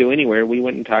way you do anywhere, we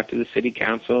went and talked to the city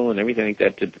council and everything like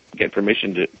that to get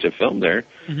permission to film there.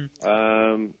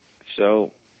 Mm-hmm.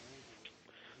 So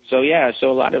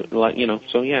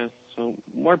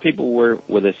more people were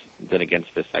with us than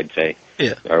against us, I'd say.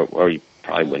 Yeah. Or you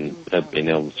probably wouldn't have been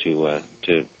able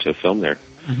to film there.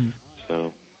 Mm-hmm.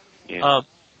 So, yeah.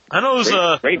 I know it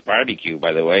was great barbecue,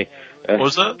 by the way. What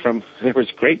was that? There was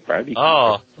great barbecue.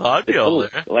 Oh, I'd be over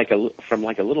there. From a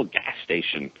little gas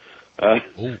station.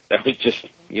 That was just,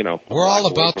 We're all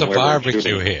about the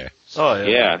barbecue here. Oh, yeah.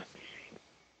 Yeah.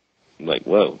 Like,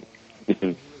 whoa.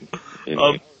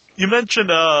 Anyway. You mentioned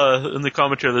in the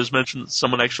commentary, there's mention that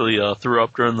someone actually threw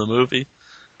up during the movie.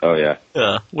 Oh, yeah.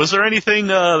 Yeah. Was there anything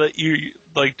that you,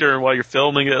 like, during while you're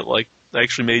filming it, like,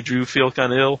 actually made you feel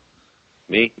kind of ill?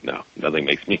 Me? No, nothing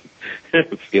makes me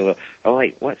feel. Oh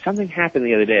wait, what? Something happened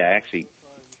the other day. I actually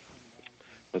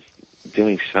was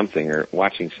doing something or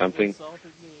watching something,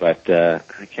 but I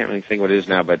can't really think what it is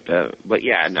now. But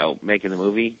yeah, no, making the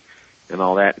movie and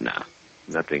all that. No,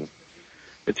 nothing.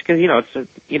 It's because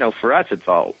for us it's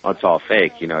all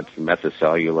fake. It's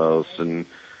methacellulose and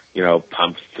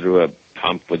pumped through a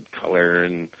pump with color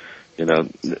and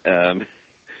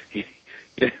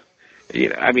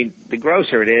I mean, the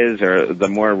grosser it is, or the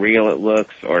more real it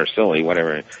looks, or silly,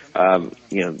 whatever.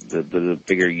 The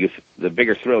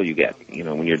bigger thrill you get,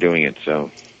 when you're doing it.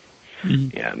 So,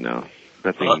 yeah, no,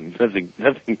 nothing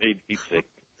made me sick.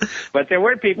 But there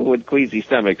were people with queasy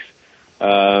stomachs,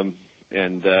 during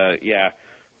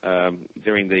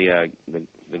the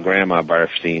grandma barf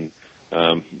scene,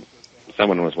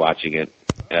 someone was watching it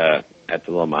at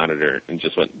the little monitor and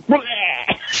just went.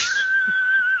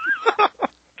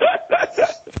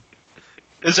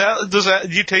 Do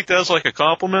you take that as like a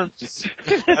compliment?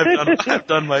 I've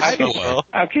done my stuff well.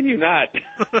 How can you not?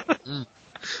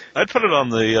 I'd put it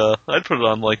on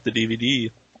like the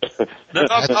DVD.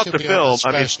 not the film.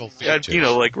 I mean, feature.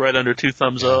 like right under 2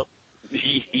 thumbs up.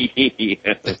 Made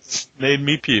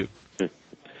me puke.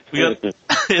 We got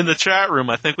in the chat room.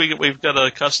 I think we've got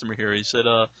a customer here. He said,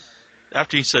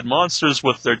 after he said monsters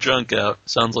with their junk out,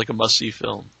 sounds like a must-see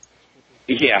film.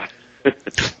 Yeah.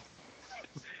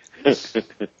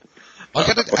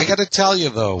 I gotta tell you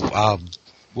though,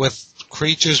 with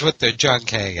creatures with their junk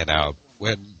hanging out,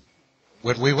 when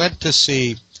we went to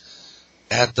see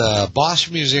at the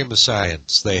Boston Museum of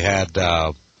Science, they had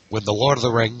when the Lord of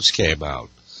the Rings came out,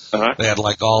 they had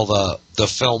like all the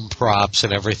film props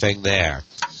and everything there,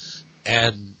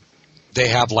 and they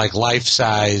have like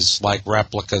life-size like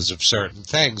replicas of certain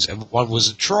things, and one was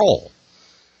a troll,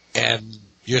 and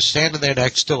you're standing there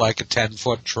next to like a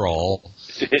 10-foot troll,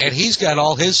 and he's got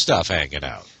all his stuff hanging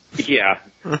out. Yeah.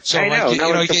 So I know. No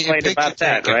one you complained about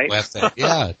that, right? With it.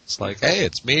 Yeah, it's like, hey,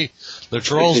 it's me, the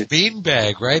troll's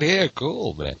beanbag right here.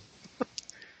 Cool, man.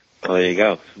 Well, there you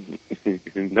go.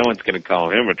 No one's going to call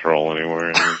him a troll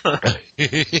anymore.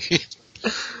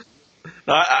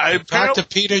 I talked to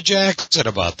Peter Jackson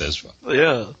about this one.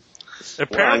 Yeah.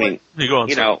 Apparently,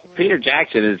 Peter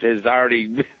Jackson has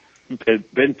already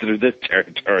been through this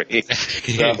territory.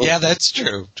 So. Yeah, that's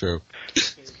true. True.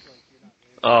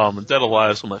 Dead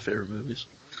Alive is one of my favorite movies.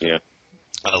 Yeah.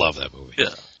 I love that movie.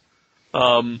 Yeah.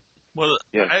 I'll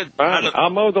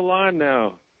mow the lawn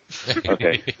now.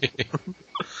 Okay.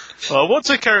 What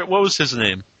was his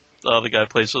name? The guy who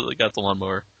plays the got the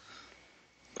lawnmower.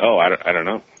 Oh, I don't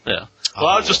know. Yeah. Well,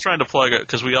 I was just trying to plug it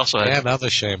because we also had another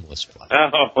shameless plug.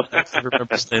 Oh, I can't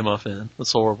remember his name offhand.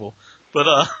 That's horrible.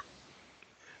 But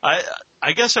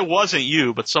I guess it wasn't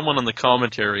you, but someone in the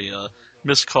commentary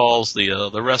miscalls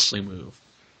the wrestling move.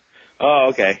 Oh,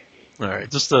 okay. All right,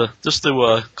 just to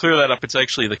clear that up, it's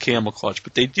actually the camel clutch,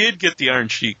 but they did get the Iron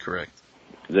Sheik correct.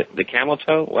 The camel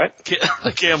toe? What?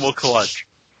 The camel clutch.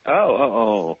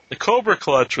 Oh. The Cobra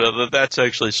clutch, that's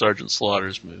actually Sergeant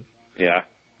Slaughter's move. Yeah.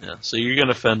 Yeah, so you're going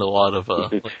to offend a lot of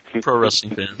pro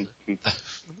wrestling fans.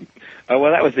 Oh,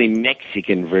 well, that was the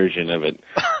Mexican version of it.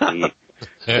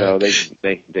 So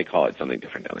they call it something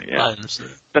different down there. Yeah. I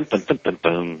understand. Dun, dun, dun, dun,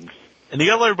 dun. And you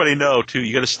got to let everybody know too.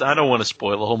 You got to. I don't want to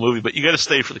spoil the whole movie, but you got to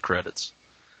stay for the credits.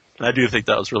 And I do think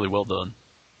that was really well done.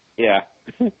 Yeah.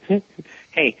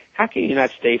 Hey, how can you not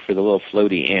stay for the little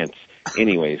floaty ants?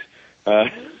 Anyways, well,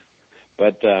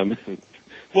 I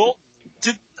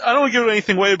don't want to give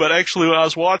anything away, but actually, when I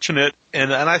was watching it,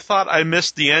 and I thought I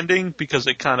missed the ending because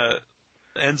it kind of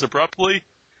ends abruptly.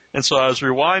 And so I was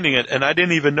rewinding it, and I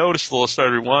didn't even notice until I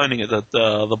started rewinding it that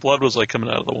the blood was like coming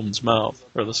out of the woman's mouth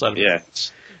or the side of her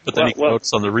face. But then you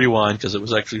noticed on the rewind because it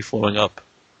was actually flowing up.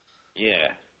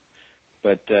 Yeah,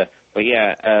 but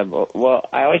yeah. Well,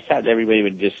 I always thought everybody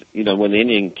would just, when the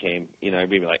Indian came,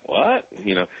 everybody would be like, what,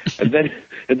 and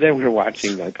then we were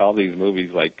watching like all these movies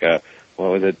like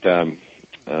what was it,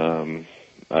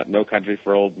 No Country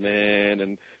for Old Men,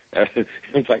 and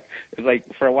it's like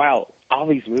for a while. All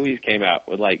these movies came out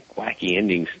with like wacky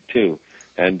endings too,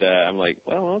 and I'm like,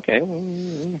 well, okay,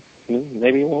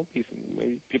 maybe it won't be.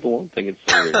 Maybe people won't think it's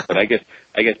so weird. But I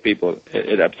guess people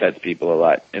it upsets people a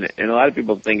lot, and a lot of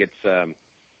people think it's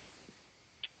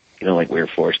like we're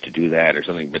forced to do that or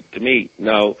something. But to me,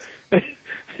 no. I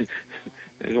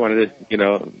just wanted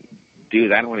to do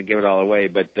that. I don't want to give it all away,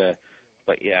 but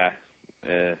yeah,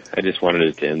 I just wanted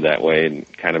it to end that way and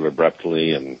kind of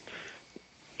abruptly, and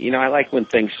I like when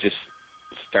things just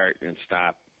start and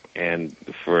stop, and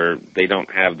they don't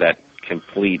have that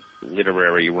complete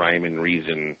literary rhyme and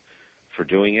reason for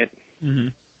doing it. Mm-hmm.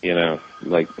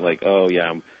 Like oh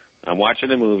yeah, I'm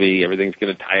watching a movie, everything's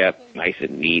going to tie up nice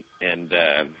and neat, and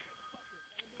I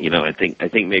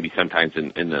think maybe sometimes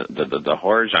in the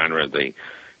horror genre they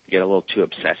get a little too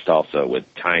obsessed also with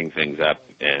tying things up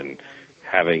and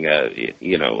having a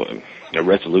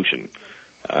resolution,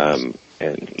 and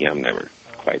I'm never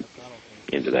quite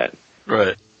into that.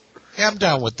 Right. Yeah, I'm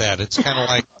down with that. It's kind of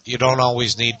like you don't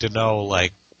always need to know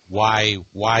like why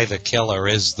the killer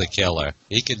is the killer.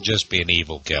 He can just be an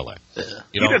evil killer. Yeah.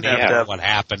 You don't need to know what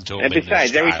happened to him. And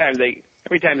besides, every time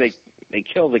they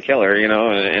kill the killer,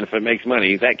 and if it makes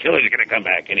money, that killer's going to come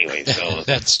back anyway. So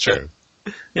that's true.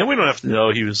 Yeah, we don't have to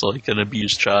know he was like an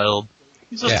abused child.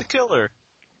 He's just a killer.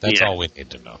 That's all we need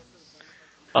to know.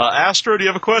 Astro, do you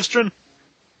have a question?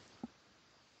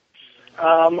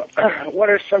 What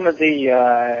are some of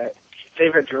the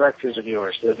favorite directors of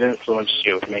yours that have influenced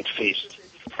you to make Feast?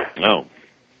 Oh,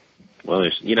 well,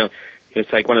 there's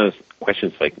it's like one of those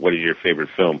questions like, what is your favorite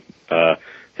film? There's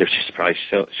just probably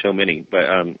so many, but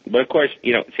of course,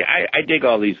 see, I dig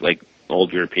all these like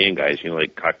old European guys,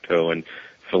 like Cocteau and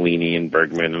Fellini and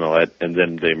Bergman and all that, and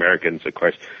then the Americans, of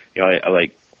course, I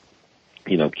like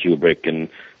Kubrick and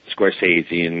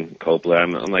Scorsese and Coppola.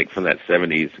 I'm like from that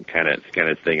 70s kind of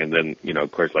thing, and then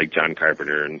of course like John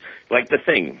Carpenter and like The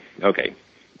Thing. Okay,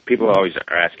 people always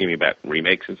are asking me about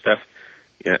remakes and stuff.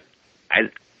 Yeah, I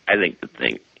think The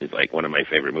Thing is like one of my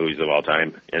favorite movies of all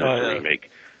time, and it's a remake,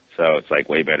 so it's like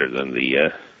way better than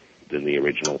the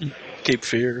original. Cape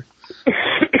Fear.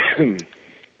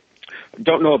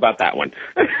 Don't know about that one.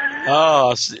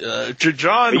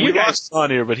 John, we lost on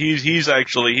here, but he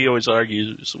always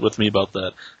argues with me about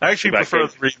that. I actually prefer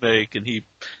the remake, and he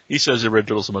says the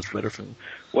original is a much better film.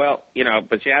 Well,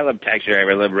 but see, I love Taxi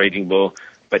Driver, I love Raging Bull,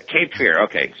 but Cape Fear.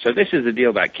 Okay, so this is the deal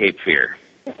about Cape Fear,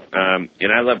 and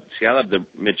I love the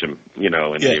Mitchum,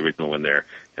 and the original one there,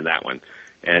 and that one,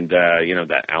 and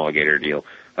that alligator deal.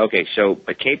 Okay, so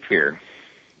but Cape Fear,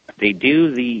 they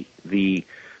do the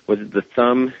was it the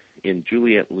thumb in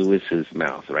Juliette Lewis's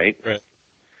mouth, right? Right.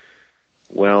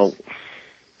 Well,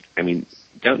 I mean,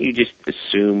 don't you just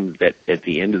assume that at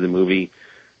the end of the movie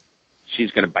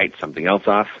she's going to bite something else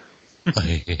off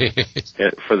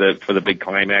for the big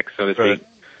climax, so to speak? Right.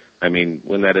 I mean,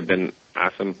 wouldn't that have been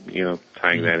awesome?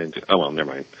 Tying that into. Oh well,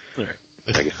 never mind. Right.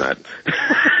 I guess not.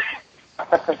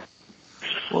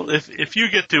 Well, if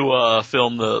you get to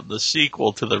film the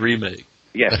sequel to the remake,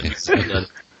 yes.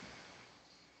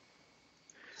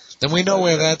 Then we know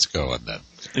where that's going. Then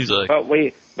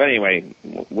exactly. But anyway,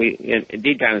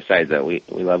 deep down inside though, we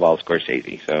love all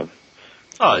Scorsese, so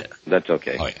that's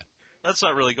okay. Oh yeah, that's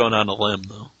not really going on a limb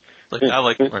though. Like I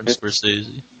like Martin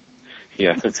Scorsese.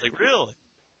 Yeah, it's like really.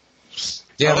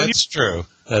 Yeah, that's true.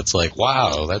 That's like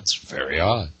wow, that's very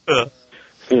odd.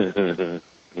 That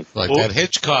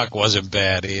Hitchcock wasn't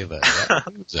bad either.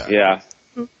 Yeah,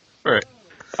 right.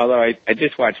 Although I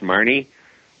just watched Marnie,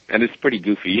 and it's pretty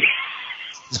goofy.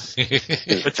 So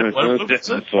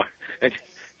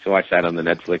watch that on the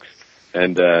Netflix,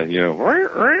 and the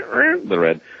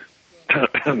red.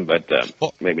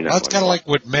 But maybe not. That's kind of like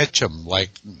with Mitchum. Like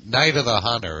Night of the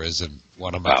Hunter isn't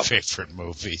one of my favorite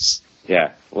movies.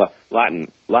 Yeah,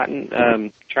 Lawton,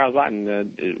 Charles Lawton.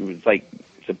 It was like,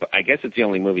 I guess it's the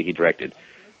only movie he directed.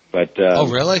 But oh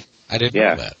really? I didn't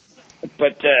know that.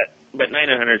 But Night of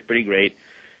the Hunter is pretty great.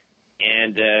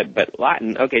 And but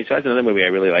Lawton, okay, so that's another movie I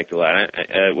really liked a lot.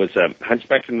 It was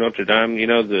Hunchback of Notre Dame,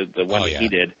 the one that he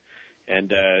did,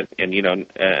 and I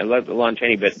love the Lon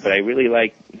Chaney, but I really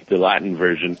like the Lawton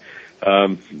version.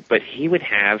 But he would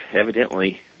have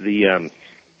evidently the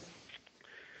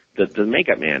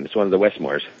makeup man. It's one of the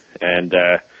Westmores, and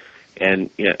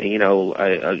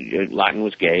Lawton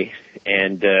was gay,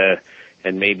 and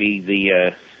maybe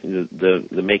the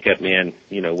makeup man,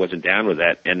 wasn't down with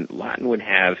that, and Lawton would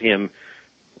have him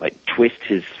like twist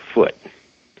his foot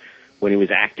when he was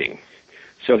acting,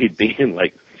 so he'd be in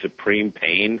like supreme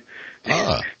pain,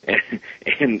 and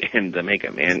the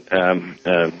makeup man kind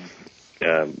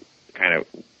of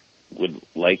would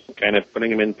like kind of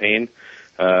putting him in pain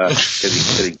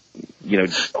because he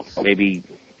maybe.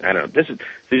 I don't know.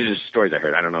 These are stories I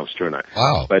heard. I don't know if it's true or not.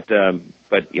 Wow. But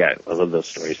yeah, I love those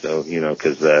stories though.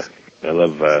 Because I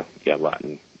love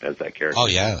Lawton as that character. Oh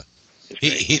yeah,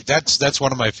 that's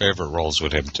one of my favorite roles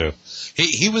with him too.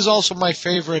 He was also my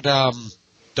favorite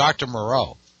Dr.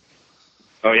 Moreau.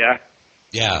 Oh yeah.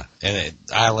 Yeah, and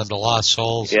Island of Lost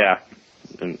Souls. Yeah,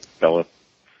 and Bella.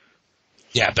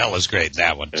 Yeah, Bella's great in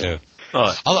that one too.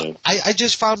 Oh, I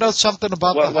just found out something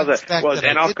about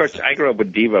and of course I grew up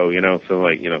with Devo, so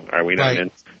like Are We Not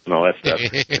Men and all that stuff.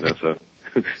 So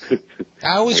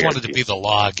I always wanted to be the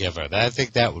lawgiver. I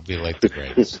think that would be like the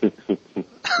greatest.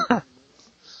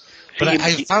 But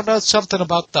I found out something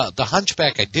about the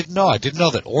Hunchback. I didn't know. I didn't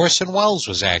know that Orson Welles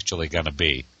was actually going to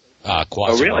be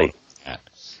Quasimodo. Oh really?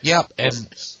 Yep.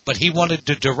 But he wanted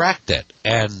to direct it,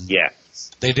 and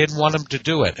they didn't want him to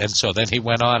do it, and so then he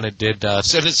went on and did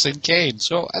Citizen Kane.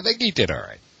 So I think he did all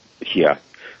right. Yeah,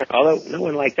 although no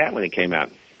one liked that when it came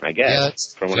out. I guess. Yeah,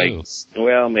 that's true.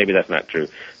 Well, maybe that's not true.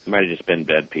 It might have just been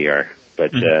bad PR.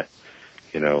 But but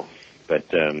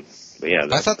yeah.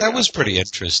 I thought that was pretty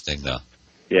interesting, though.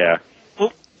 Yeah.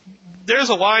 Well, there's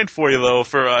a line for you though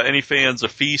for any fans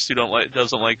of Feast who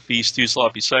doesn't like Feast 2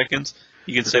 Sloppy Seconds.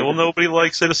 You can say, well, nobody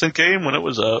liked Citizen Kane when it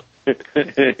was up. It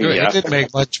didn't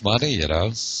make much money,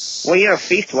 Well,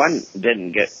 Feast 1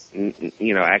 didn't get,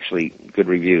 actually good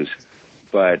reviews.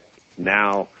 But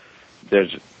now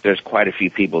there's quite a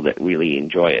few people that really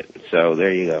enjoy it. So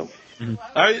there you go.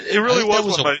 Mm-hmm. It really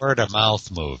was a word-of-mouth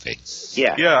movie.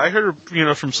 Yeah. Yeah, I heard,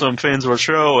 from some fans of our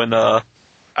show, and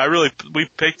we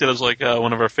picked it as like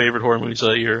one of our favorite horror movies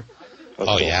that year.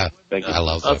 Oh, yeah. Thank you. I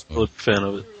love that movie. I was a fan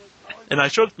of it. And I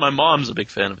showed my mom's a big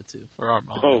fan of it, too. Or our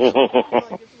mom.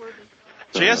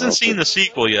 She hasn't seen the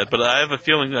sequel yet, but I have a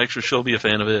feeling actually she'll be a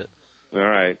fan of it. All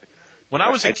right. When I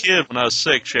was a kid, when I was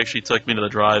 6, she actually took me to the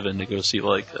drive-in to go see,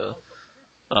 like,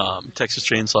 Texas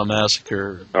Chainsaw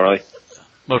Massacre, Oh, really?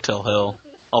 Motel Hell,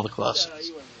 all the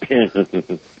classics.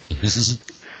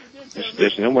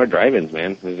 There's no more drive-ins,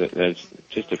 man. There's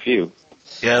just a few.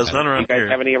 Yeah, there's none around You guys here.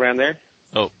 have any around there?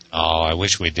 Oh, I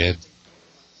wish we did.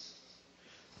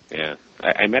 Yeah.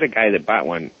 I met a guy that bought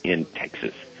one in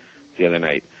Texas the other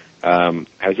night. I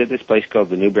was at this place called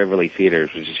the New Beverly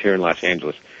Theaters, which is here in Los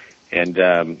Angeles, and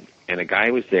a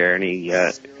guy was there, and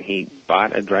he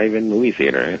bought a drive-in movie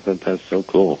theater. I thought that's so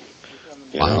cool.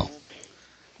 You know?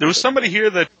 There was somebody here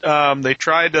that they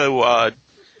tried to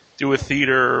do a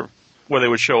theater where they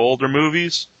would show older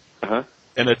movies, and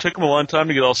it took them a long time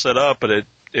to get all set up, but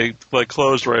it like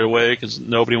closed right away because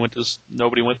nobody went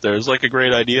there. It was like a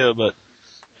great idea, but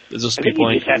there's just I think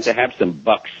people. You just have to have some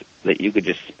bucks that you could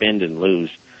just spend and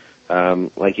lose.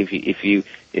 Like if you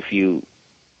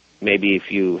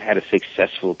had a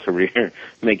successful career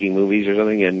making movies or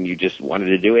something, and you just wanted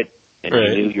to do it, and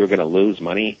you knew you were going to lose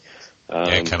money.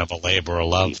 Kind of a labor of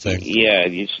love thing. Yeah,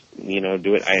 you just,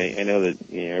 do it. I know that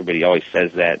everybody always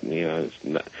says that. It's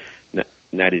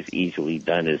not as easily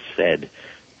done as said,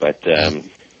 but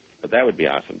that would be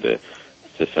awesome to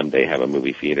someday have a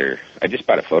movie theater. I just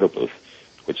bought a photo booth,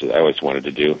 which I always wanted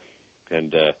to do,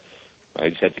 and I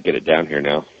just have to get it down here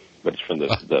now. But it's from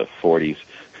the 40s.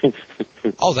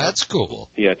 Oh, that's cool.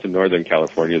 Yeah, it's in Northern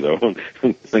California though.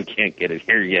 I can't get it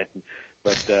here yet,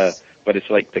 but it's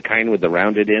like the kind with the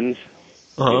rounded ends.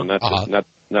 Not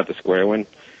the square one,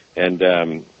 and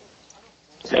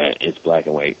it's black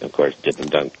and white, of course, dip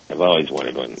and dunk. I've always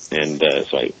wanted one, and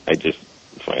so I just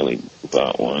finally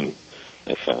bought one.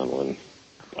 I found one,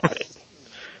 bought it.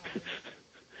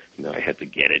 No, I had to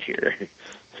get it here.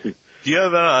 Do you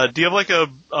have like a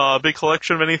big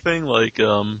collection of anything? Like,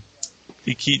 do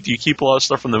you keep a lot of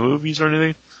stuff from the movies or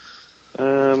anything?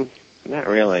 Not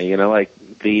really. Like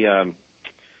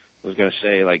I was going to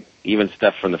say, like, even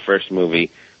stuff from the first movie,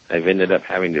 I've ended up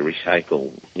having to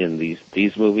recycle in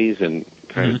these movies and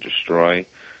kind of destroy.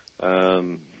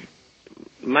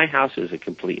 My house is a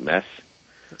complete mess.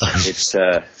 It's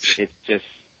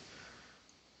just,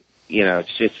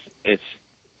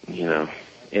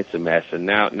 it's a mess. And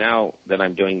now that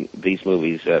I'm doing these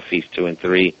movies, Feast 2 and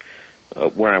 3,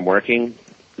 where I'm working,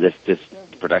 this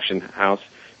production house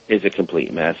is a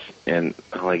complete mess, and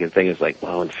all I can think is like,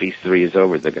 well, when Feast 3 is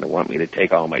over, they're going to want me to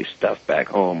take all my stuff back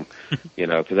home,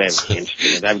 because I have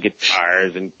instruments, I have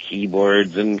guitars and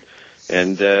keyboards and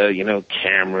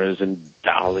cameras and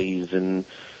dollies and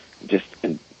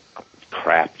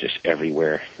crap just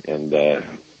everywhere. And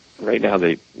right now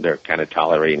they're kind of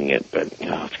tolerating it, but it's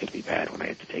going to be bad when I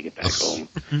have to take it back home.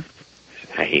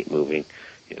 I hate moving.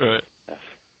 Right.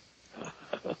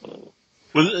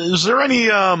 Is there any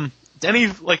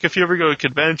like, if you ever go to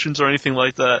conventions or anything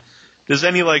like that, does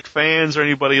any like fans or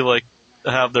anybody like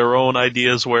have their own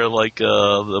ideas where like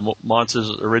the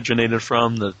monsters originated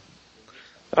from that?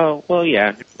 Oh well,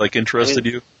 yeah. Like interested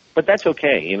you? But that's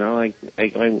okay, Like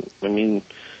I mean,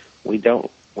 we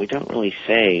don't really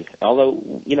say.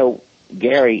 Although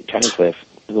Gary Tunnicliffe,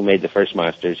 who made the first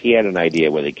monsters, he had an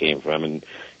idea where they came from, and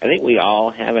I think we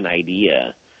all have an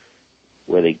idea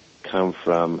where they come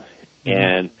from,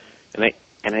 and I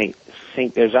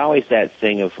think there's always that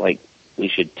thing of like we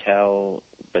should tell,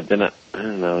 but then I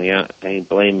don't know. Yeah, they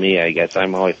blame me. I guess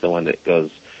I'm always the one that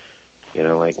goes,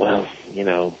 like, well,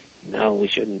 no, we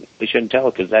shouldn't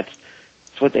tell because that's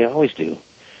what they always do,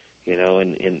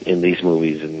 in these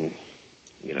movies, and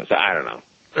so I don't know.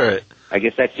 All right. I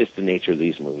guess that's just the nature of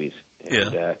these movies.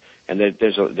 And, yeah. And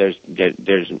there's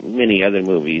many other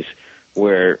movies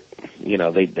where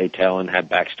they tell and have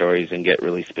backstories and get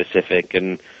really specific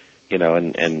and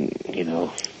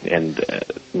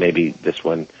maybe this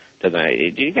one doesn't.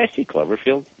 Did you guys see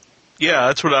Cloverfield? Yeah,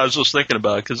 that's what I was just thinking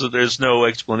about because there's no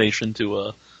explanation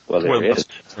to. Well, there is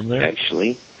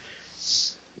actually.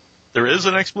 There is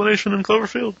an explanation in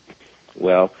Cloverfield.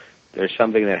 Well, there's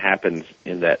something that happens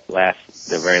in the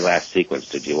very last sequence.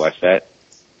 Did you watch that?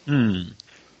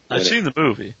 I've seen the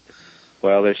movie.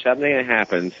 Well, there's something that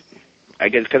happens. I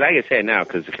guess because I can say it now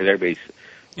because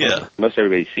most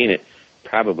everybody's seen it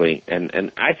probably,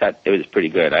 and I thought it was pretty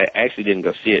good. I actually didn't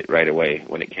go see it right away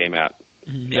when it came out.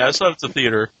 Yeah, I saw it at the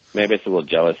theater. Maybe it's a little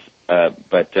jealous,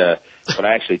 but I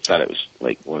actually thought it was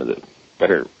like one of the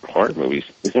better horror movies.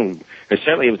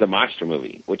 Certainly, it was a monster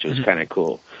movie, which was kind of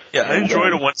cool. Yeah, I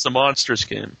enjoyed it once the monsters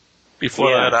came.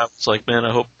 Before that, I was like, man,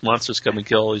 I hope monsters come and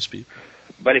kill all these people.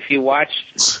 But if you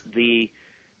watched the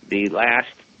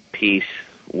last piece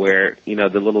where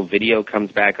the little video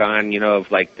comes back on,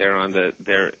 of like they're on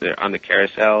the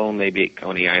carousel, maybe at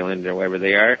Coney Island or wherever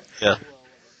they are. Yeah.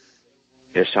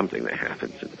 There's something that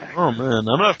happens in the back. Oh man, I'm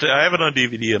gonna have to. I have it on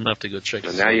DVD. I'm gonna have to go check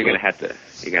it. So now you're gonna have to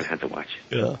watch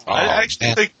it. Yeah. I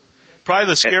actually think probably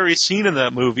the scariest scene in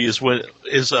that movie is when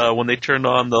they turn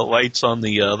on the lights on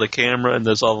the camera and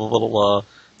there's all the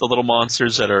little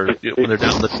monsters that are when they're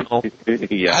down the tunnel.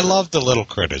 Yeah. I love the little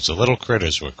critters. The little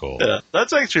critters were cool. Yeah,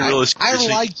 that's actually really scary.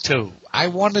 I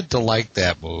wanted to like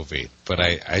that movie, but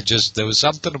I just there was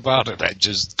something about it I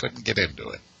just couldn't get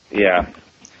into it. Yeah.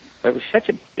 It was such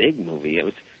a big movie. It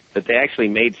was that they actually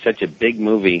made such a big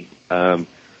movie that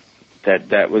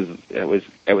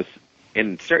was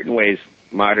in certain ways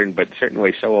modern, but certain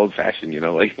ways so old fashioned.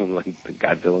 Like the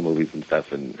Godzilla movies and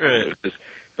stuff. And right. it was just,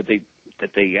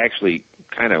 they actually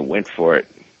kind of went for it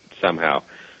somehow.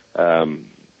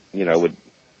 With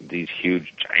these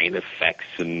huge giant effects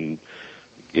and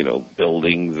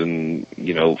buildings and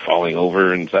falling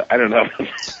over and so, I don't know.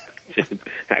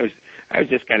 I was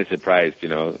just kind of surprised,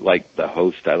 like the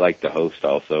host. I like the host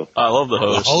also. I love the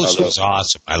host. The host was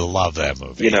awesome. I love that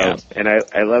movie. And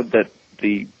I love that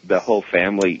the whole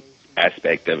family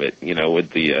aspect of it, with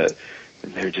the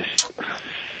they're just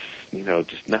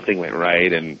just nothing went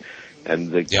right and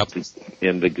the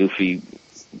goofy.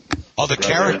 Oh, the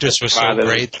characters were so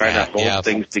great. Trying to hold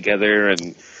things together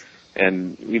and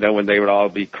when they would all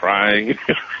be crying,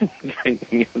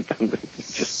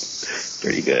 just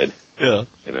pretty good. Yeah.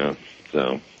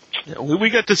 So. Yeah, we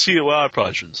get to see. Well, I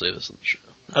probably shouldn't say this on the show.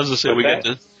 I was gonna say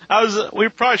we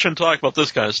probably shouldn't talk about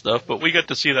this kind of stuff, but we got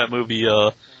to see that movie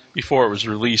before it was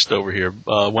released over here.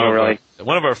 One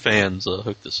of our fans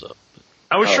hooked us up.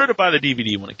 I was sure to buy the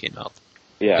DVD when it came out.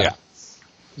 Yeah.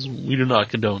 We do not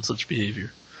condone such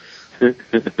behavior. Is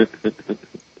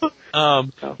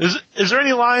there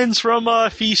any lines from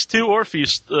Feast 2 or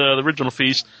Feast, the original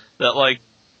Feast, that like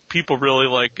people really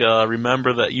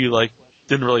remember that you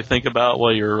didn't really think about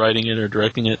while you were writing it or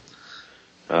directing it?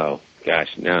 Oh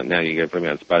gosh, now you got to put me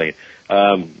on the spot again.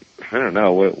 I don't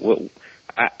know.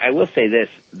 I will say this,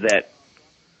 that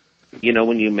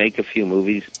when you make a few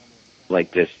movies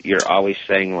like this, you're always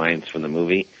saying lines from the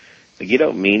movie. Like you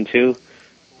don't mean to,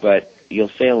 but you'll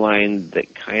say a line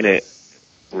that kind of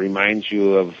reminds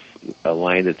you of a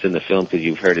line that's in the film because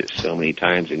you've heard it so many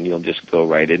times, and you'll just go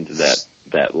right into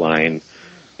that line.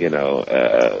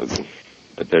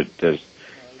 But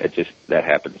that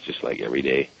happens just like every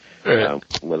day. Right.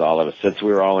 With all of us, since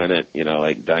we were all in it,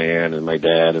 like Diane and my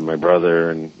dad and my brother,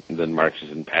 and then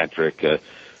Marcus and Patrick.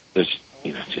 There's,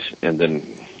 and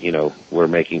then we're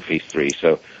making Feast 3,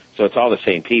 so it's all the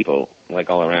same people, like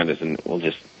all around us, and we'll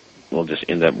just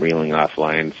end up reeling off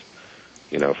lines,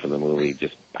 from the movie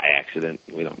just by accident.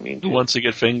 We don't mean to. Once they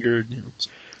get fingered.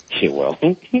 Yeah, well.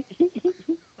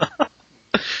 I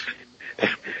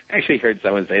actually heard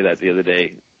someone say that the other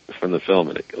day from the film,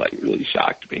 and it really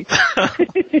shocked me.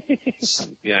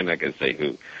 Yeah, I'm not going to say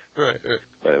who. Right.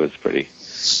 But it was pretty.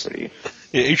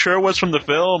 Yeah, you sure it was from the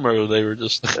film, or they were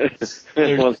just?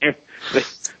 Well,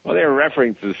 they were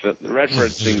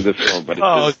referencing the film, but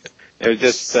it was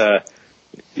just I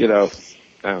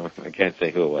can't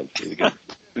say who it was.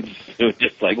 It was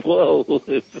just like, whoa,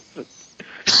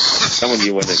 someone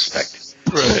you wouldn't expect.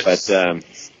 Right. But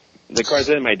of course,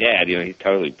 then my dad, he's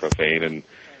totally profane and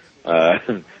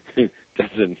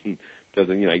doesn't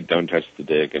don't touch the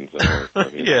dick and so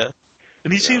on. Yeah.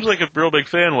 And he seems like a real big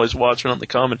fan while he's watching on the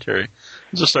commentary.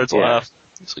 He just starts laughing.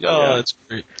 He's like, that's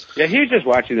great. Yeah, he was just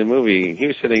watching the movie. He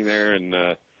was sitting there, and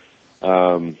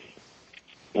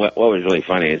what was really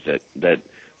funny is that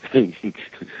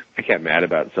I got mad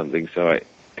about something, so I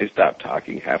stopped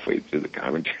talking halfway through the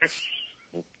commentary.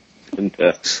 And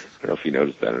I don't know if you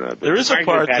noticed that or not. But there is a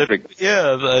part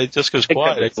that just goes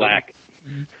quiet. Black.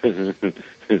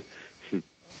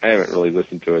 I haven't really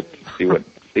listened to it to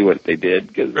see what they did,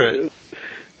 because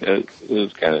it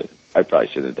was kind of, I probably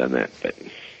shouldn't have done that, but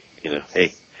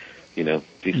hey,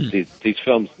 these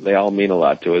films, they all mean a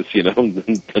lot to us, and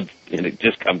it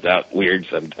just comes out weird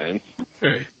sometimes.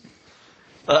 Right.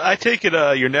 I take it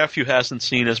your nephew hasn't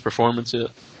seen his performance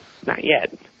yet? Not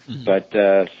yet. Mm-hmm.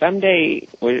 But someday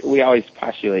we always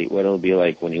postulate what it'll be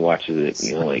like when he watches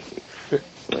it,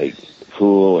 like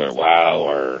cool or wow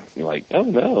or like, oh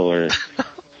no, or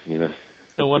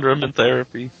No wonder I'm in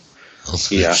therapy.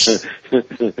 Yeah.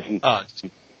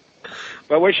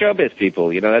 But we're showbiz people,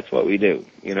 that's what we do.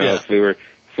 If we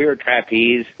were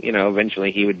trapeze,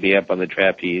 eventually he would be up on the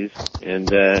trapeze, and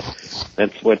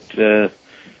that's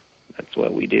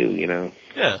what we do,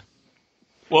 Yeah.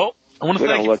 Well, I want to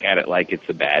don't look at it like it's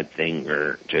a bad thing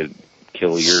or to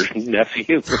kill your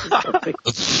nephew or something.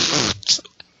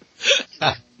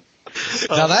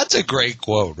 Now that's a great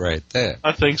quote right there.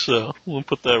 I think so. We'll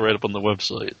put that right up on the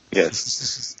website.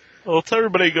 Yes. Well, tell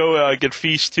everybody go get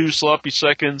Feast 2 Sloppy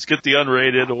Seconds, get the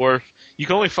unrated, or you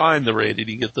can only find the rated.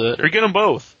 You get the or get them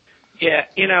both. Yeah,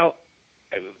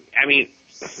 I mean,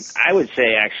 I would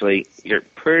say actually you're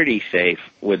pretty safe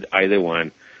with either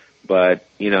one, but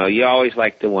you always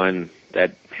like the one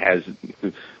that has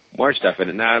more stuff in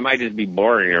it. Now it might just be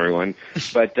boring everyone,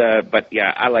 but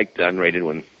yeah, I like the unrated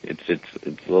one. It's a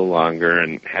little longer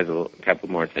and has a couple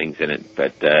more things in it,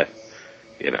 but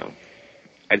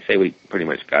I'd say we pretty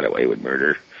much got away with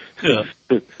murder. Yeah.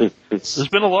 There's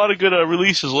been a lot of good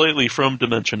releases lately from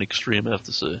Dimension Extreme, I have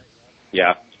to say.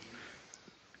 Yeah.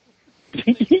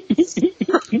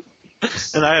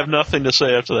 And I have nothing to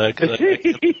say after that, because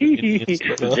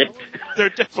there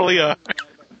definitely are.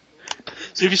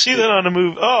 So if you see that on a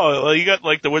movie, well, you got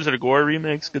like the Wizard of Gore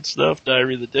remakes, good stuff,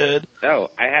 Diary of the Dead.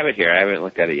 Oh, I have it here. I haven't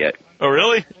looked at it yet. Oh,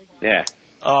 really? Yeah.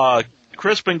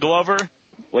 Crispin Glover.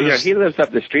 Well, he lives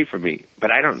up the street from me,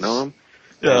 but I don't know him.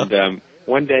 Yeah. And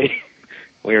one day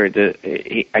we were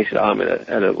I saw him at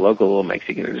a local little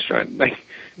Mexican restaurant. I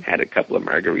had a couple of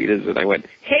margaritas, and I went,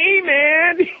 "Hey,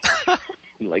 man!"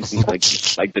 like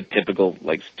the typical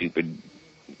stupid,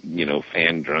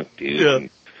 fan drunk dude. Yeah.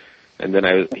 And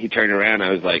then he turned around.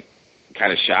 I was like,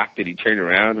 kind of shocked that he turned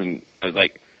around, and I was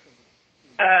like,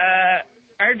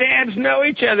 "Our dads know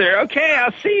each other. Okay,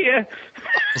 I'll see you."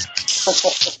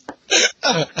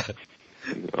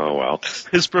 Oh well.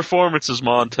 His performance as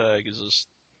Montag is just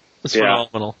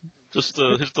phenomenal. Just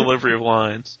his delivery of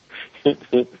lines. Well,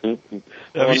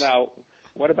 now,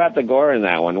 what about the gore in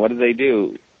that one? What did they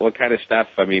do? What kind of stuff?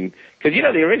 I mean, because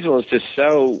the original is just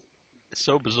so. It's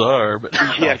so bizarre, but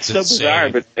yeah, it's so bizarre,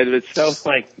 but it's so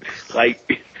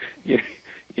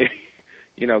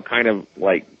kind of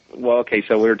like. Well, okay,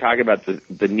 so we were talking about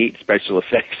the neat special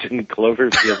effects in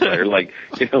Cloverfield that are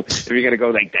if you're going to go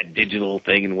like that digital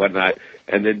thing and whatnot,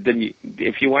 and then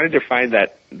if you wanted to find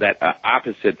that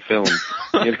opposite film,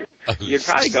 you'd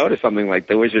probably go to something like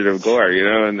The Wizard of Gore,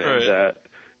 Right.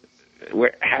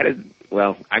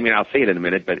 I'll say it in a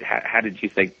minute, but how did you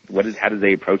think, how did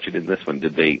they approach it in this one?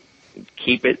 Did they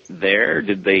keep it there?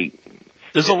 Did they...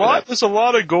 There's a lot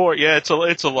of gore. Yeah, it's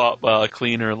a lot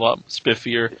cleaner, a lot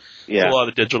spiffier. Yeah. There's a lot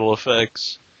of digital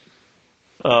effects.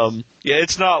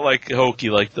 It's not like hokey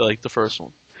like the first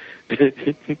one. I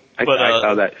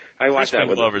saw that. I watched that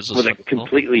with a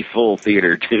completely full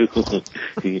theater too.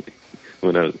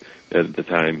 When I was at the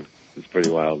time, it's pretty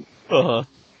wild.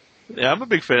 Yeah, I'm a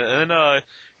big fan. And then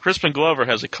Crispin Glover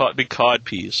has a big cod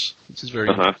piece, which is very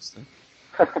interesting.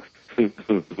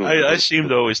 I seem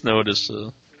to always notice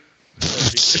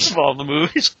it's involved in the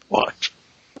movies. Watch.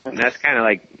 And that's kind of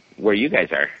like where you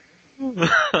guys are.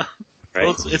 Right?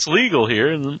 Well, it's legal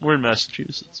here, and we're in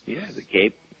Massachusetts. Yeah, the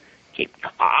Cape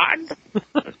Cod.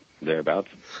 Thereabouts.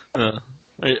 Have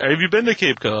you been to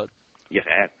Cape Cod? Yes,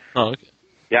 I have. Oh, okay.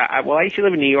 Yeah, I used to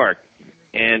live in New York,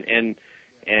 and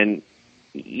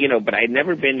but I'd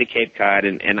never been to Cape Cod,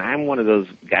 and I'm one of those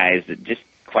guys that just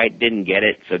quite didn't get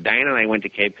it. So Diane and I went to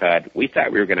Cape Cod. We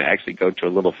thought we were going to actually go to a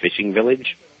little fishing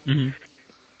village, and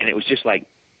it was just like,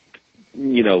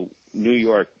 New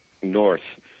York North.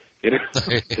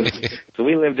 So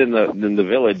we lived in the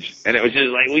village, and it was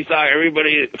just like we saw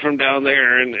everybody from down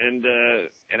there, and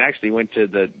actually went to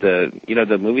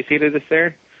the movie theater that's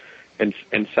there, and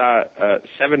saw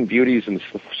Seven Beauties and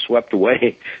Swept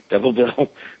Away double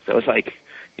bill. So it was like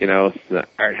the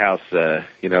art house.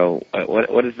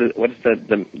 What is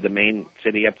the main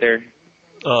city up there?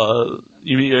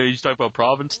 You mean are you talking about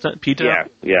Provincetown, P-Town?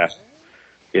 Yeah.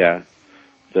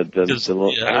 I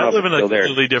live in a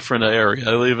completely different area.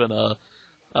 I live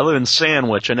in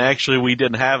Sandwich, and actually we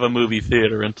didn't have a movie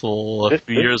theater until a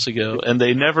few years ago, and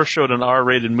they never showed an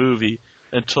R-rated movie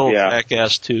until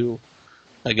Jackass 2.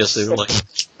 I guess they were like,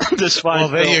 this fine. Well,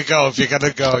 there you go. If you're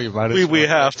gonna go, you might as well. We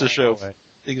have to show.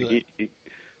 Exactly.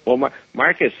 Well,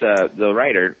 Marcus, the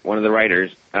writer, one of the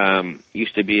writers,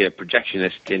 used to be a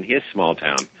projectionist in his small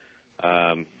town,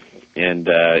 and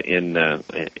in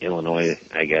Illinois,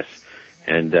 I guess.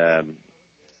 And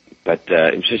but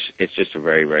it's just a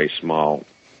very, very small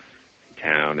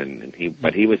town, and he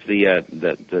was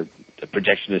the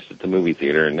projectionist at the movie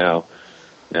theater, and now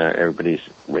everybody's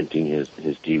renting his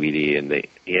DVD, and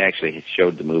he actually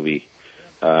showed the movie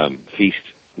Feast,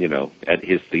 at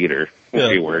his theater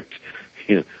where he worked,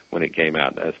 when it came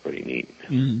out. That's pretty neat.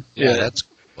 Mm-hmm. Yeah, that's cool.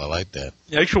 I like that.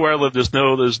 Actually, where I live, there's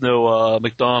no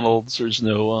McDonald's, there's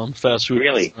no fast food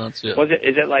restaurants. Yeah.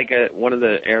 Is it like one of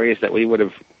the areas that we would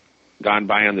have gone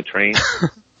by on the train?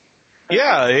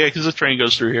 Yeah, because the train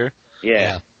goes through here.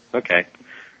 Yeah. Okay.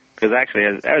 Because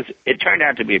actually, it turned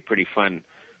out to be a pretty fun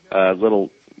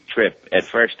little trip. At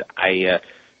first, we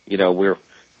were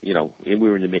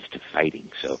in the midst of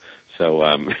fighting, so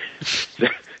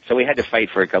we had to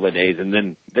fight for a couple of days, and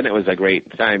then it was a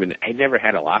great time. And I never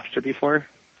had a lobster before.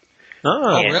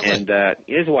 Oh, and, really? And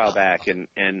it was a while back, and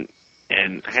I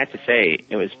have to say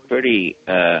it was pretty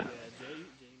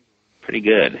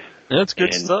good. That's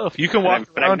good stuff. You can walk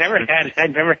but around.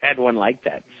 I've never had one like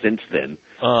that since then.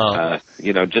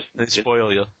 They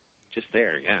spoil you. Just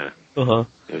there, yeah. Uh-huh.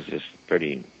 It was just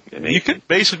pretty amazing. You could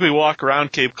basically walk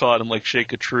around Cape Cod and like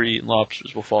shake a tree, and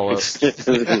lobsters will fall out. That's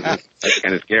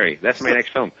kind of scary. That's my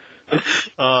next film.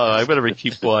 I better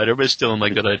keep quiet. Everybody's stealing my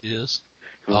good ideas.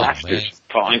 Lobsters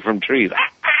falling from trees.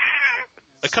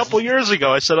 A couple years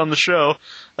ago, I said on the show,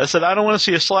 I don't want to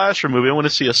see a slasher movie. I want to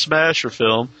see a smasher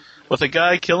film with a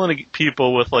guy killing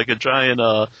people with like a giant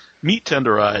meat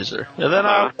tenderizer. And then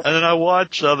I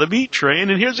watched The Meat Train,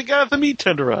 and here's a guy with a meat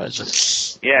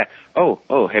tenderizer. Yeah.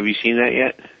 Oh, have you seen that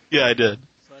yet? Yeah, I did.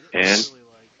 And?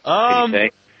 What did you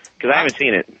say? Because I haven't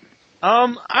seen it.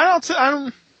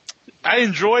 I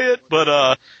enjoy it,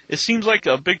 but it seems like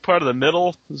a big part of the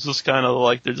middle is just kind of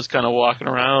like they're just kind of walking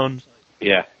around.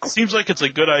 Yeah. It seems like it's a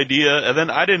good idea, and then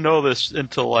I didn't know this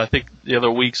until I think the other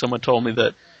week someone told me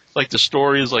that like the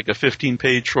story is like a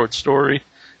 15-page short story,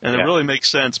 and it really makes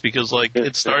sense because like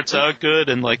it starts out good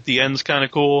and like the end's kind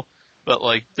of cool, but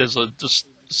like there's just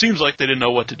seems like they didn't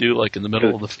know what to do like in the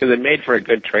middle of the because it made for a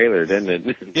good trailer, didn't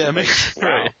it? Yeah, it makes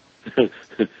right.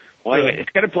 Well, anyway,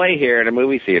 it's going to play here at a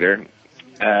movie theater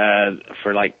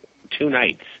for like 2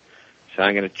 nights, so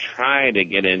I'm going to try to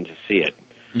get in to see it,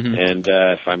 and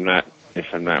if I'm not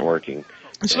working,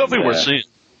 it's definitely worth seeing.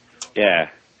 Yeah,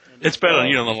 it's better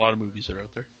than a lot of movies that are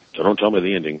out there. So don't tell me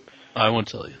the ending. I won't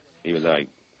tell you, even though I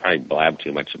probably blab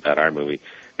too much about our movie.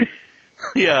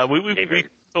 Yeah, we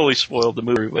totally spoiled the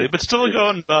movie, but still go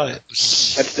and buy it. But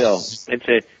still,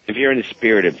 if you're in the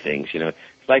spirit of things, it's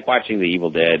like watching The Evil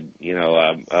Dead.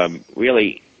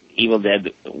 Really, Evil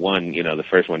Dead 1, the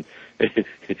first one,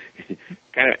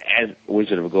 kind of as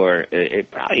Wizard of Gore,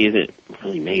 it probably isn't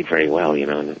really made very well,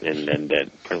 and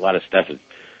a lot of stuff is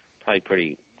probably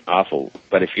pretty awful.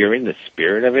 But if you're in the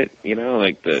spirit of it,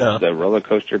 like the roller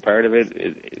coaster part of it,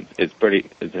 it's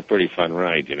a pretty fun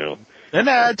ride, And it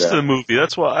adds to the movie.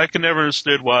 That's why I can never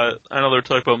understood why. I know they're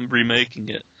talking about remaking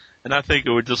it, and I think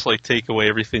it would just like take away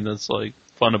everything that's like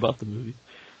fun about the movie.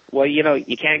 Well,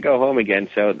 you can't go home again,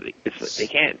 so they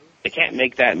can't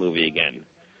make that movie again.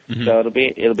 Mm-hmm. So it'll be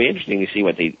interesting to see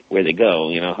where they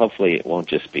go. Hopefully it won't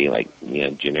just be like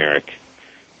generic.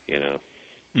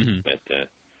 Mm-hmm. But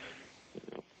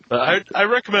I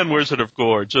recommend Wizard of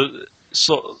Gore.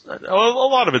 So a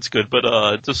lot of it's good,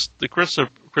 but just the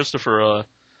Christopher.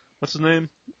 What's his name?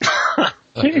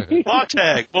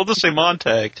 Montag. We'll just say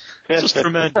Montag. It's just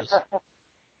tremendous.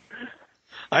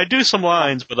 I do some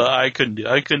lines, but I couldn't do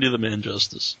the man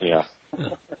justice. Yeah.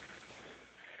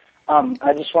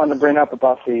 I just wanted to bring up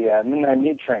about the Midnight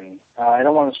Meat Train. I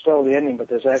don't want to spoil the ending, but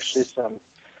there's actually some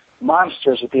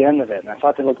monsters at the end of it, and I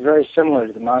thought they looked very similar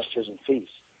to the monsters in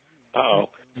Feast. Oh.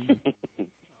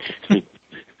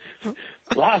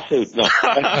 Lawsuit. No.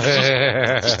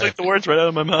 Just took the words right out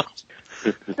of my mouth.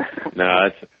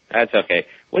 No, that's okay.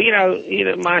 Well,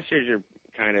 monsters are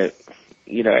kind of,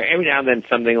 every now and then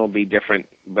something will be different,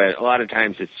 but a lot of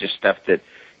times it's just stuff that,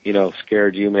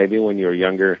 scared you maybe when you were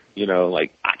younger,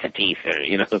 like lots of teeth, or,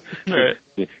 Right.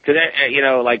 Because,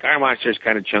 like our monster's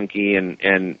kind of chunky,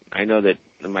 and I know that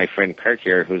my friend Kirk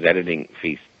here, who's editing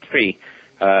Feast 3,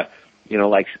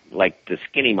 like the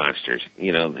skinny monsters,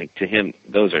 like to him,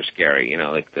 those are scary,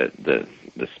 like the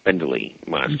spindly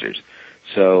monsters.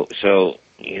 So,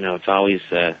 it's always,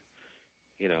 but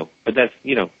that's,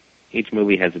 each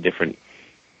movie has a different,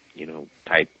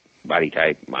 body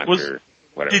type, monster,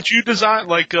 whatever. Did you design,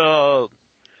 was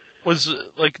the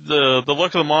look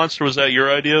of the monster, was that your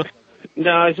idea?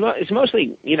 No, it's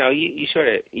mostly, you sort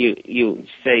of, you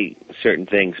say certain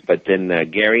things, but then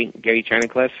Gary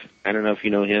Chernacliff, I don't know if you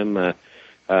know him,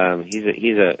 he's a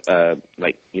he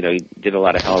did a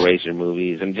lot of Hellraiser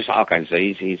movies and just all kinds of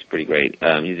stuff. He's pretty great.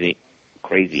 He's a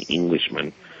crazy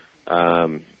Englishman.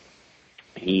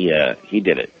 He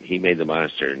did it. He made the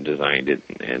monster and designed it,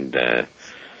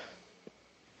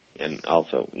 and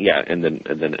also, and then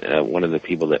one of the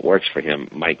people that works for him,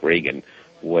 Mike Reagan,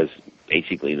 was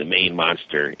basically the main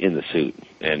monster in the suit,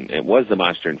 and it was the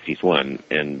monster in Feast 1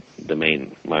 and the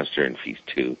main monster in Feast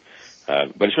 2.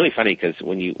 But it's really funny because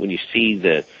when you see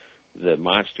the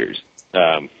monsters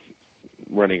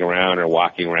running around or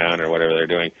walking around or whatever they're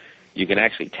doing, you can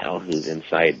actually tell who's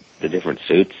inside the different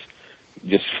suits.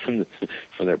 just from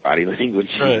their body language.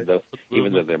 Right.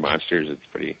 Even though they're monsters, it's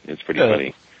pretty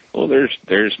funny. Oh,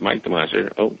 there's Mike the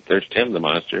monster. Oh, there's Tim the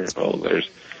monster. Oh, there's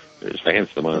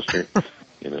Vance the monster.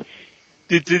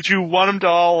 Did you want them to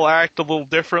all act a little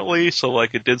differently? So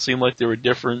like it did seem like they were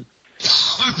different.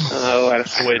 Oh, I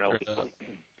don't know.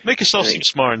 Make yourself seem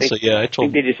smart and say, "Yeah, I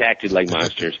told." They just acted like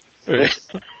monsters. Right.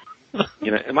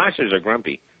 Monsters are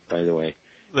grumpy, by the way.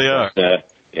 They are.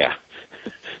 Yeah.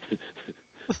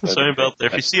 Sorry about that.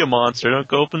 If you see a monster, don't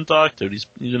go up and talk to it. He's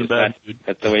in a bad mood.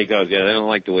 That's the way it goes. Yeah, they don't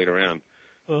like to wait around.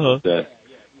 Uh-huh.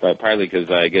 But partly because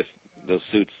I guess those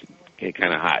suits get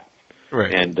kind of hot,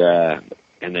 Right. And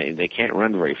they can't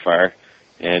run very far,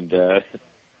 and they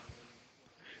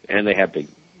have big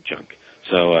junk.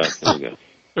 So there you go.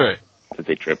 Right. That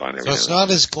they trip on every So it's now not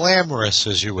as glamorous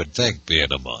as you would think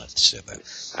being a monster.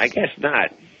 I guess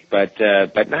not, but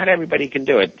not everybody can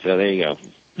do it. So there you go.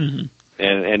 Mm-hmm.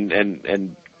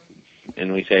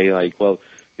 And we say like, well,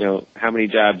 how many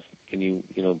jobs can you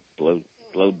blow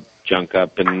junk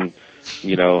up and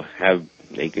have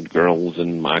naked girls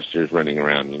and monsters running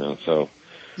around, so.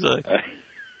 Exactly.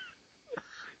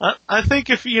 I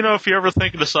think if you're ever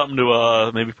thinking of something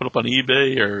to maybe put up on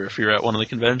eBay, or if you're at one of the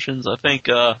conventions, I think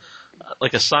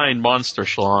like a signed monster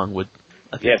schlong would.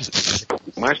 Yes,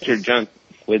 monster junk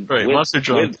with monster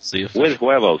junk with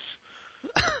huevos.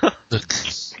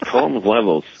 Home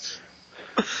huevos.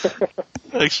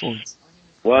 Excellent.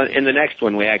 Well, in the next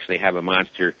one, we actually have a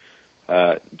monster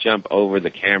jump over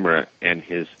the camera, and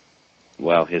his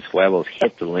huevos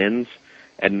hit the lens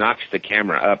and knocks the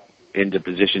camera up into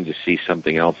position to see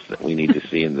something else that we need to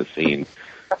see in the scene.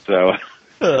 So,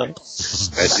 you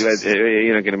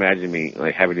can imagine me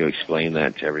like having to explain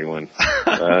that to everyone.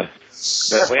 But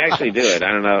we actually do it.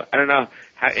 I don't know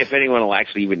if anyone will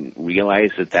actually even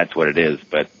realize that that's what it is,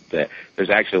 but there's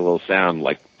actually a little sound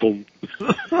like boom. You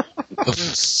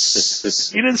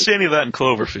didn't see any of that in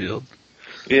Cloverfield.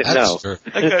 Yeah, no. That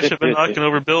guy should have been knocking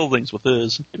over buildings with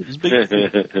his. His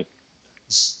big.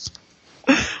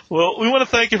 Well, we want to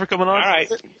thank you for coming on. All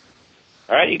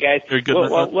right, you guys. You're good.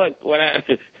 Look,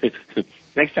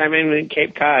 next time I'm in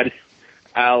Cape Cod,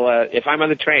 I'll if I'm on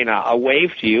the train, I'll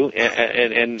wave to you,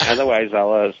 and otherwise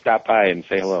I'll stop by and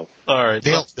say hello. All right.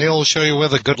 They'll show you where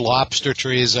the good lobster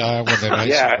trees are when they're nice.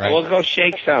 Yeah, right? we'll go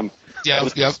shake some.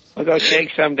 Yep. We'll go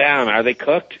shake some down. Are they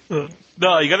cooked?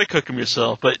 No, you got to cook them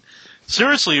yourself. But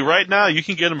seriously, right now you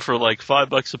can get them for like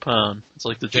 $5 a pound. It's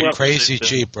like they're crazy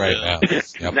cheap right now.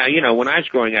 Yep. Now, when I was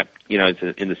growing up,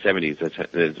 it's in the 70s.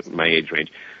 That's my age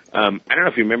range. I don't know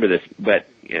if you remember this, but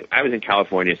I was in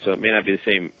California, so it may not be the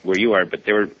same where you are. But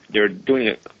they were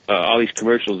doing all these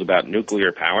commercials about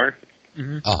nuclear power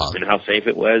and how safe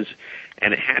it was,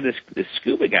 and it had this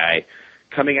scuba guy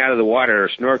coming out of the water, or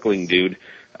snorkeling dude,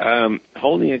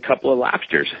 holding a couple of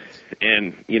lobsters,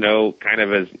 and kind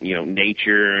of as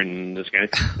nature and this kind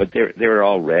of. But they were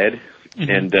all red,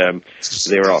 and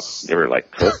they were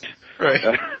like cooked,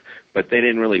 right. But they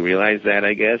didn't really realize that,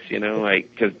 I guess,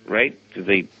 because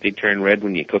they turn red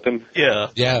when you cook them.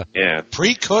 Yeah.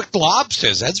 Pre-cooked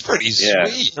lobsters. That's pretty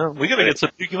sweet. Yeah, we got to get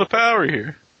some nuclear power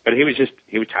here. But he was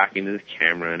talking to the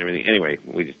camera and everything. Anyway,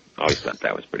 we just always thought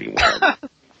that was pretty wild.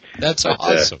 That's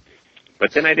awesome.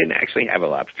 But then I didn't actually have a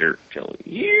lobster till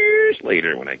years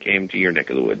later when I came to your neck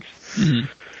of the woods. Mm-hmm.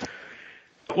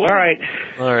 All right.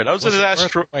 I was going to ask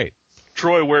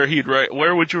Troy where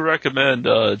would you recommend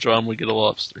John would get a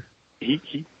lobster?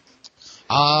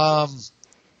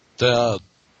 The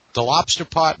lobster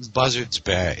pot in Buzzards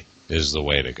Bay is the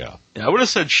way to go. Yeah, I would have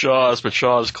said Shaw's, but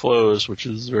Shaw's closed, which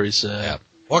is very sad. Yeah.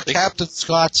 Or Captain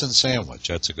Scott's and Sandwich.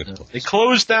 That's a good place. They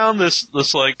closed down this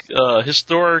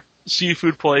historic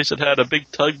seafood place that had a big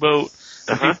tugboat,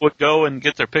 and people would go and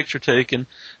get their picture taken.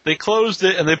 They closed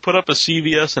it, and they put up a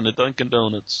CVS and a Dunkin'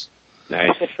 Donuts.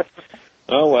 Nice.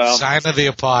 Oh, well. Sign of the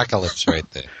apocalypse right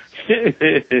there.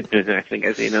 I think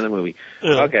I see another movie.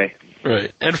 Yeah. Okay.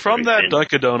 Right. And from that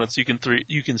Dunkin' Donuts, you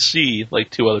can see like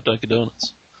 2 other Dunkin'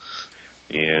 Donuts.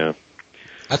 Yeah.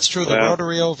 That's true. The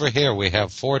Rotary over here, we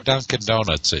have 4 Dunkin'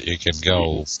 Donuts that you can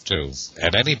go to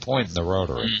at any point in the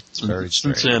Rotary. It's very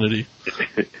strange. Insanity.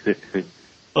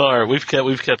 All right,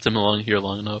 we've kept him along here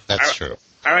long enough. That's true.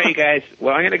 All right, you guys.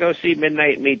 Well, I'm going to go see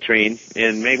Midnight Meat Train,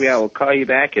 and maybe I will call you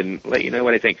back and let you know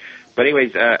what I think. But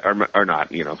anyways, or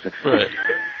not, Right.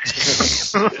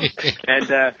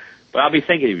 And but I'll be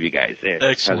thinking of you guys. There.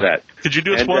 Excellent. How's that? Could you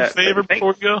do us one favor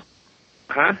before we go?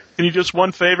 Huh? Can you do us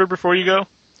one favor before you go?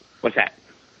 What's that?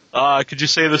 Could you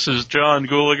say this is John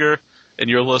Gulager, and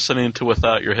you're listening to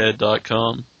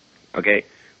WithoutYourHead.com? Okay.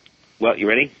 Well, you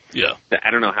ready? Yeah.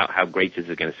 I don't know how great this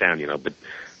is going to sound, but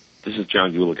this is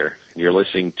John Gulager, and you're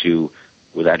listening to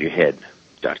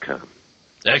withoutyourhead.com.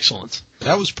 Excellent.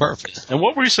 That was perfect. And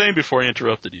what were you saying before I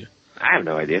interrupted you? I have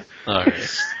no idea. All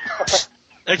right.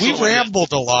 We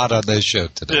rambled a lot on this show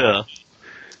today. Yeah.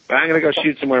 But I'm going to go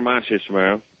shoot some more monsters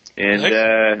tomorrow,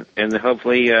 and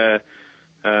hopefully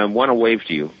one will wave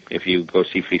to you if you go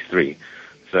see Feast 3.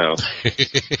 So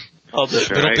It'll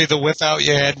be the without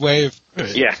your head wave.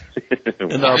 Right. Yeah.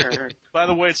 And, by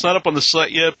the way, it's not up on the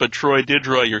site yet, but Troy did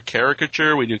draw your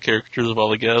caricature. We do caricatures of all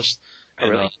the guests. Oh,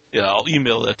 really? Yeah, I'll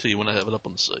email that to you when I have it up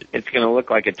on the site. It's going to look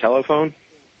like a telephone?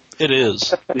 It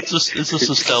is. It's just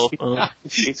a telephone.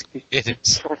 It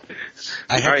is.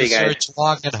 I had to search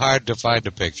long and hard to find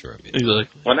a picture of you.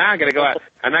 Exactly. Well, now I'm going to go out.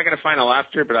 I'm not going to find a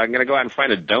lobster, but I'm going to go out and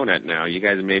find a donut now. You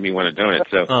guys made me want a donut.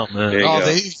 So man.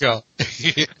 There you go.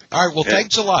 All right, well,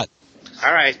 thanks a lot.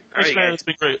 All right. Thanks, man. It's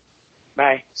been great.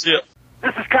 Bye. See ya.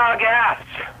 This is Kyle Gass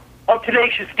of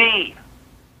Tenacious D.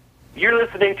 You're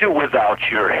listening to Without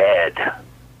Your Head.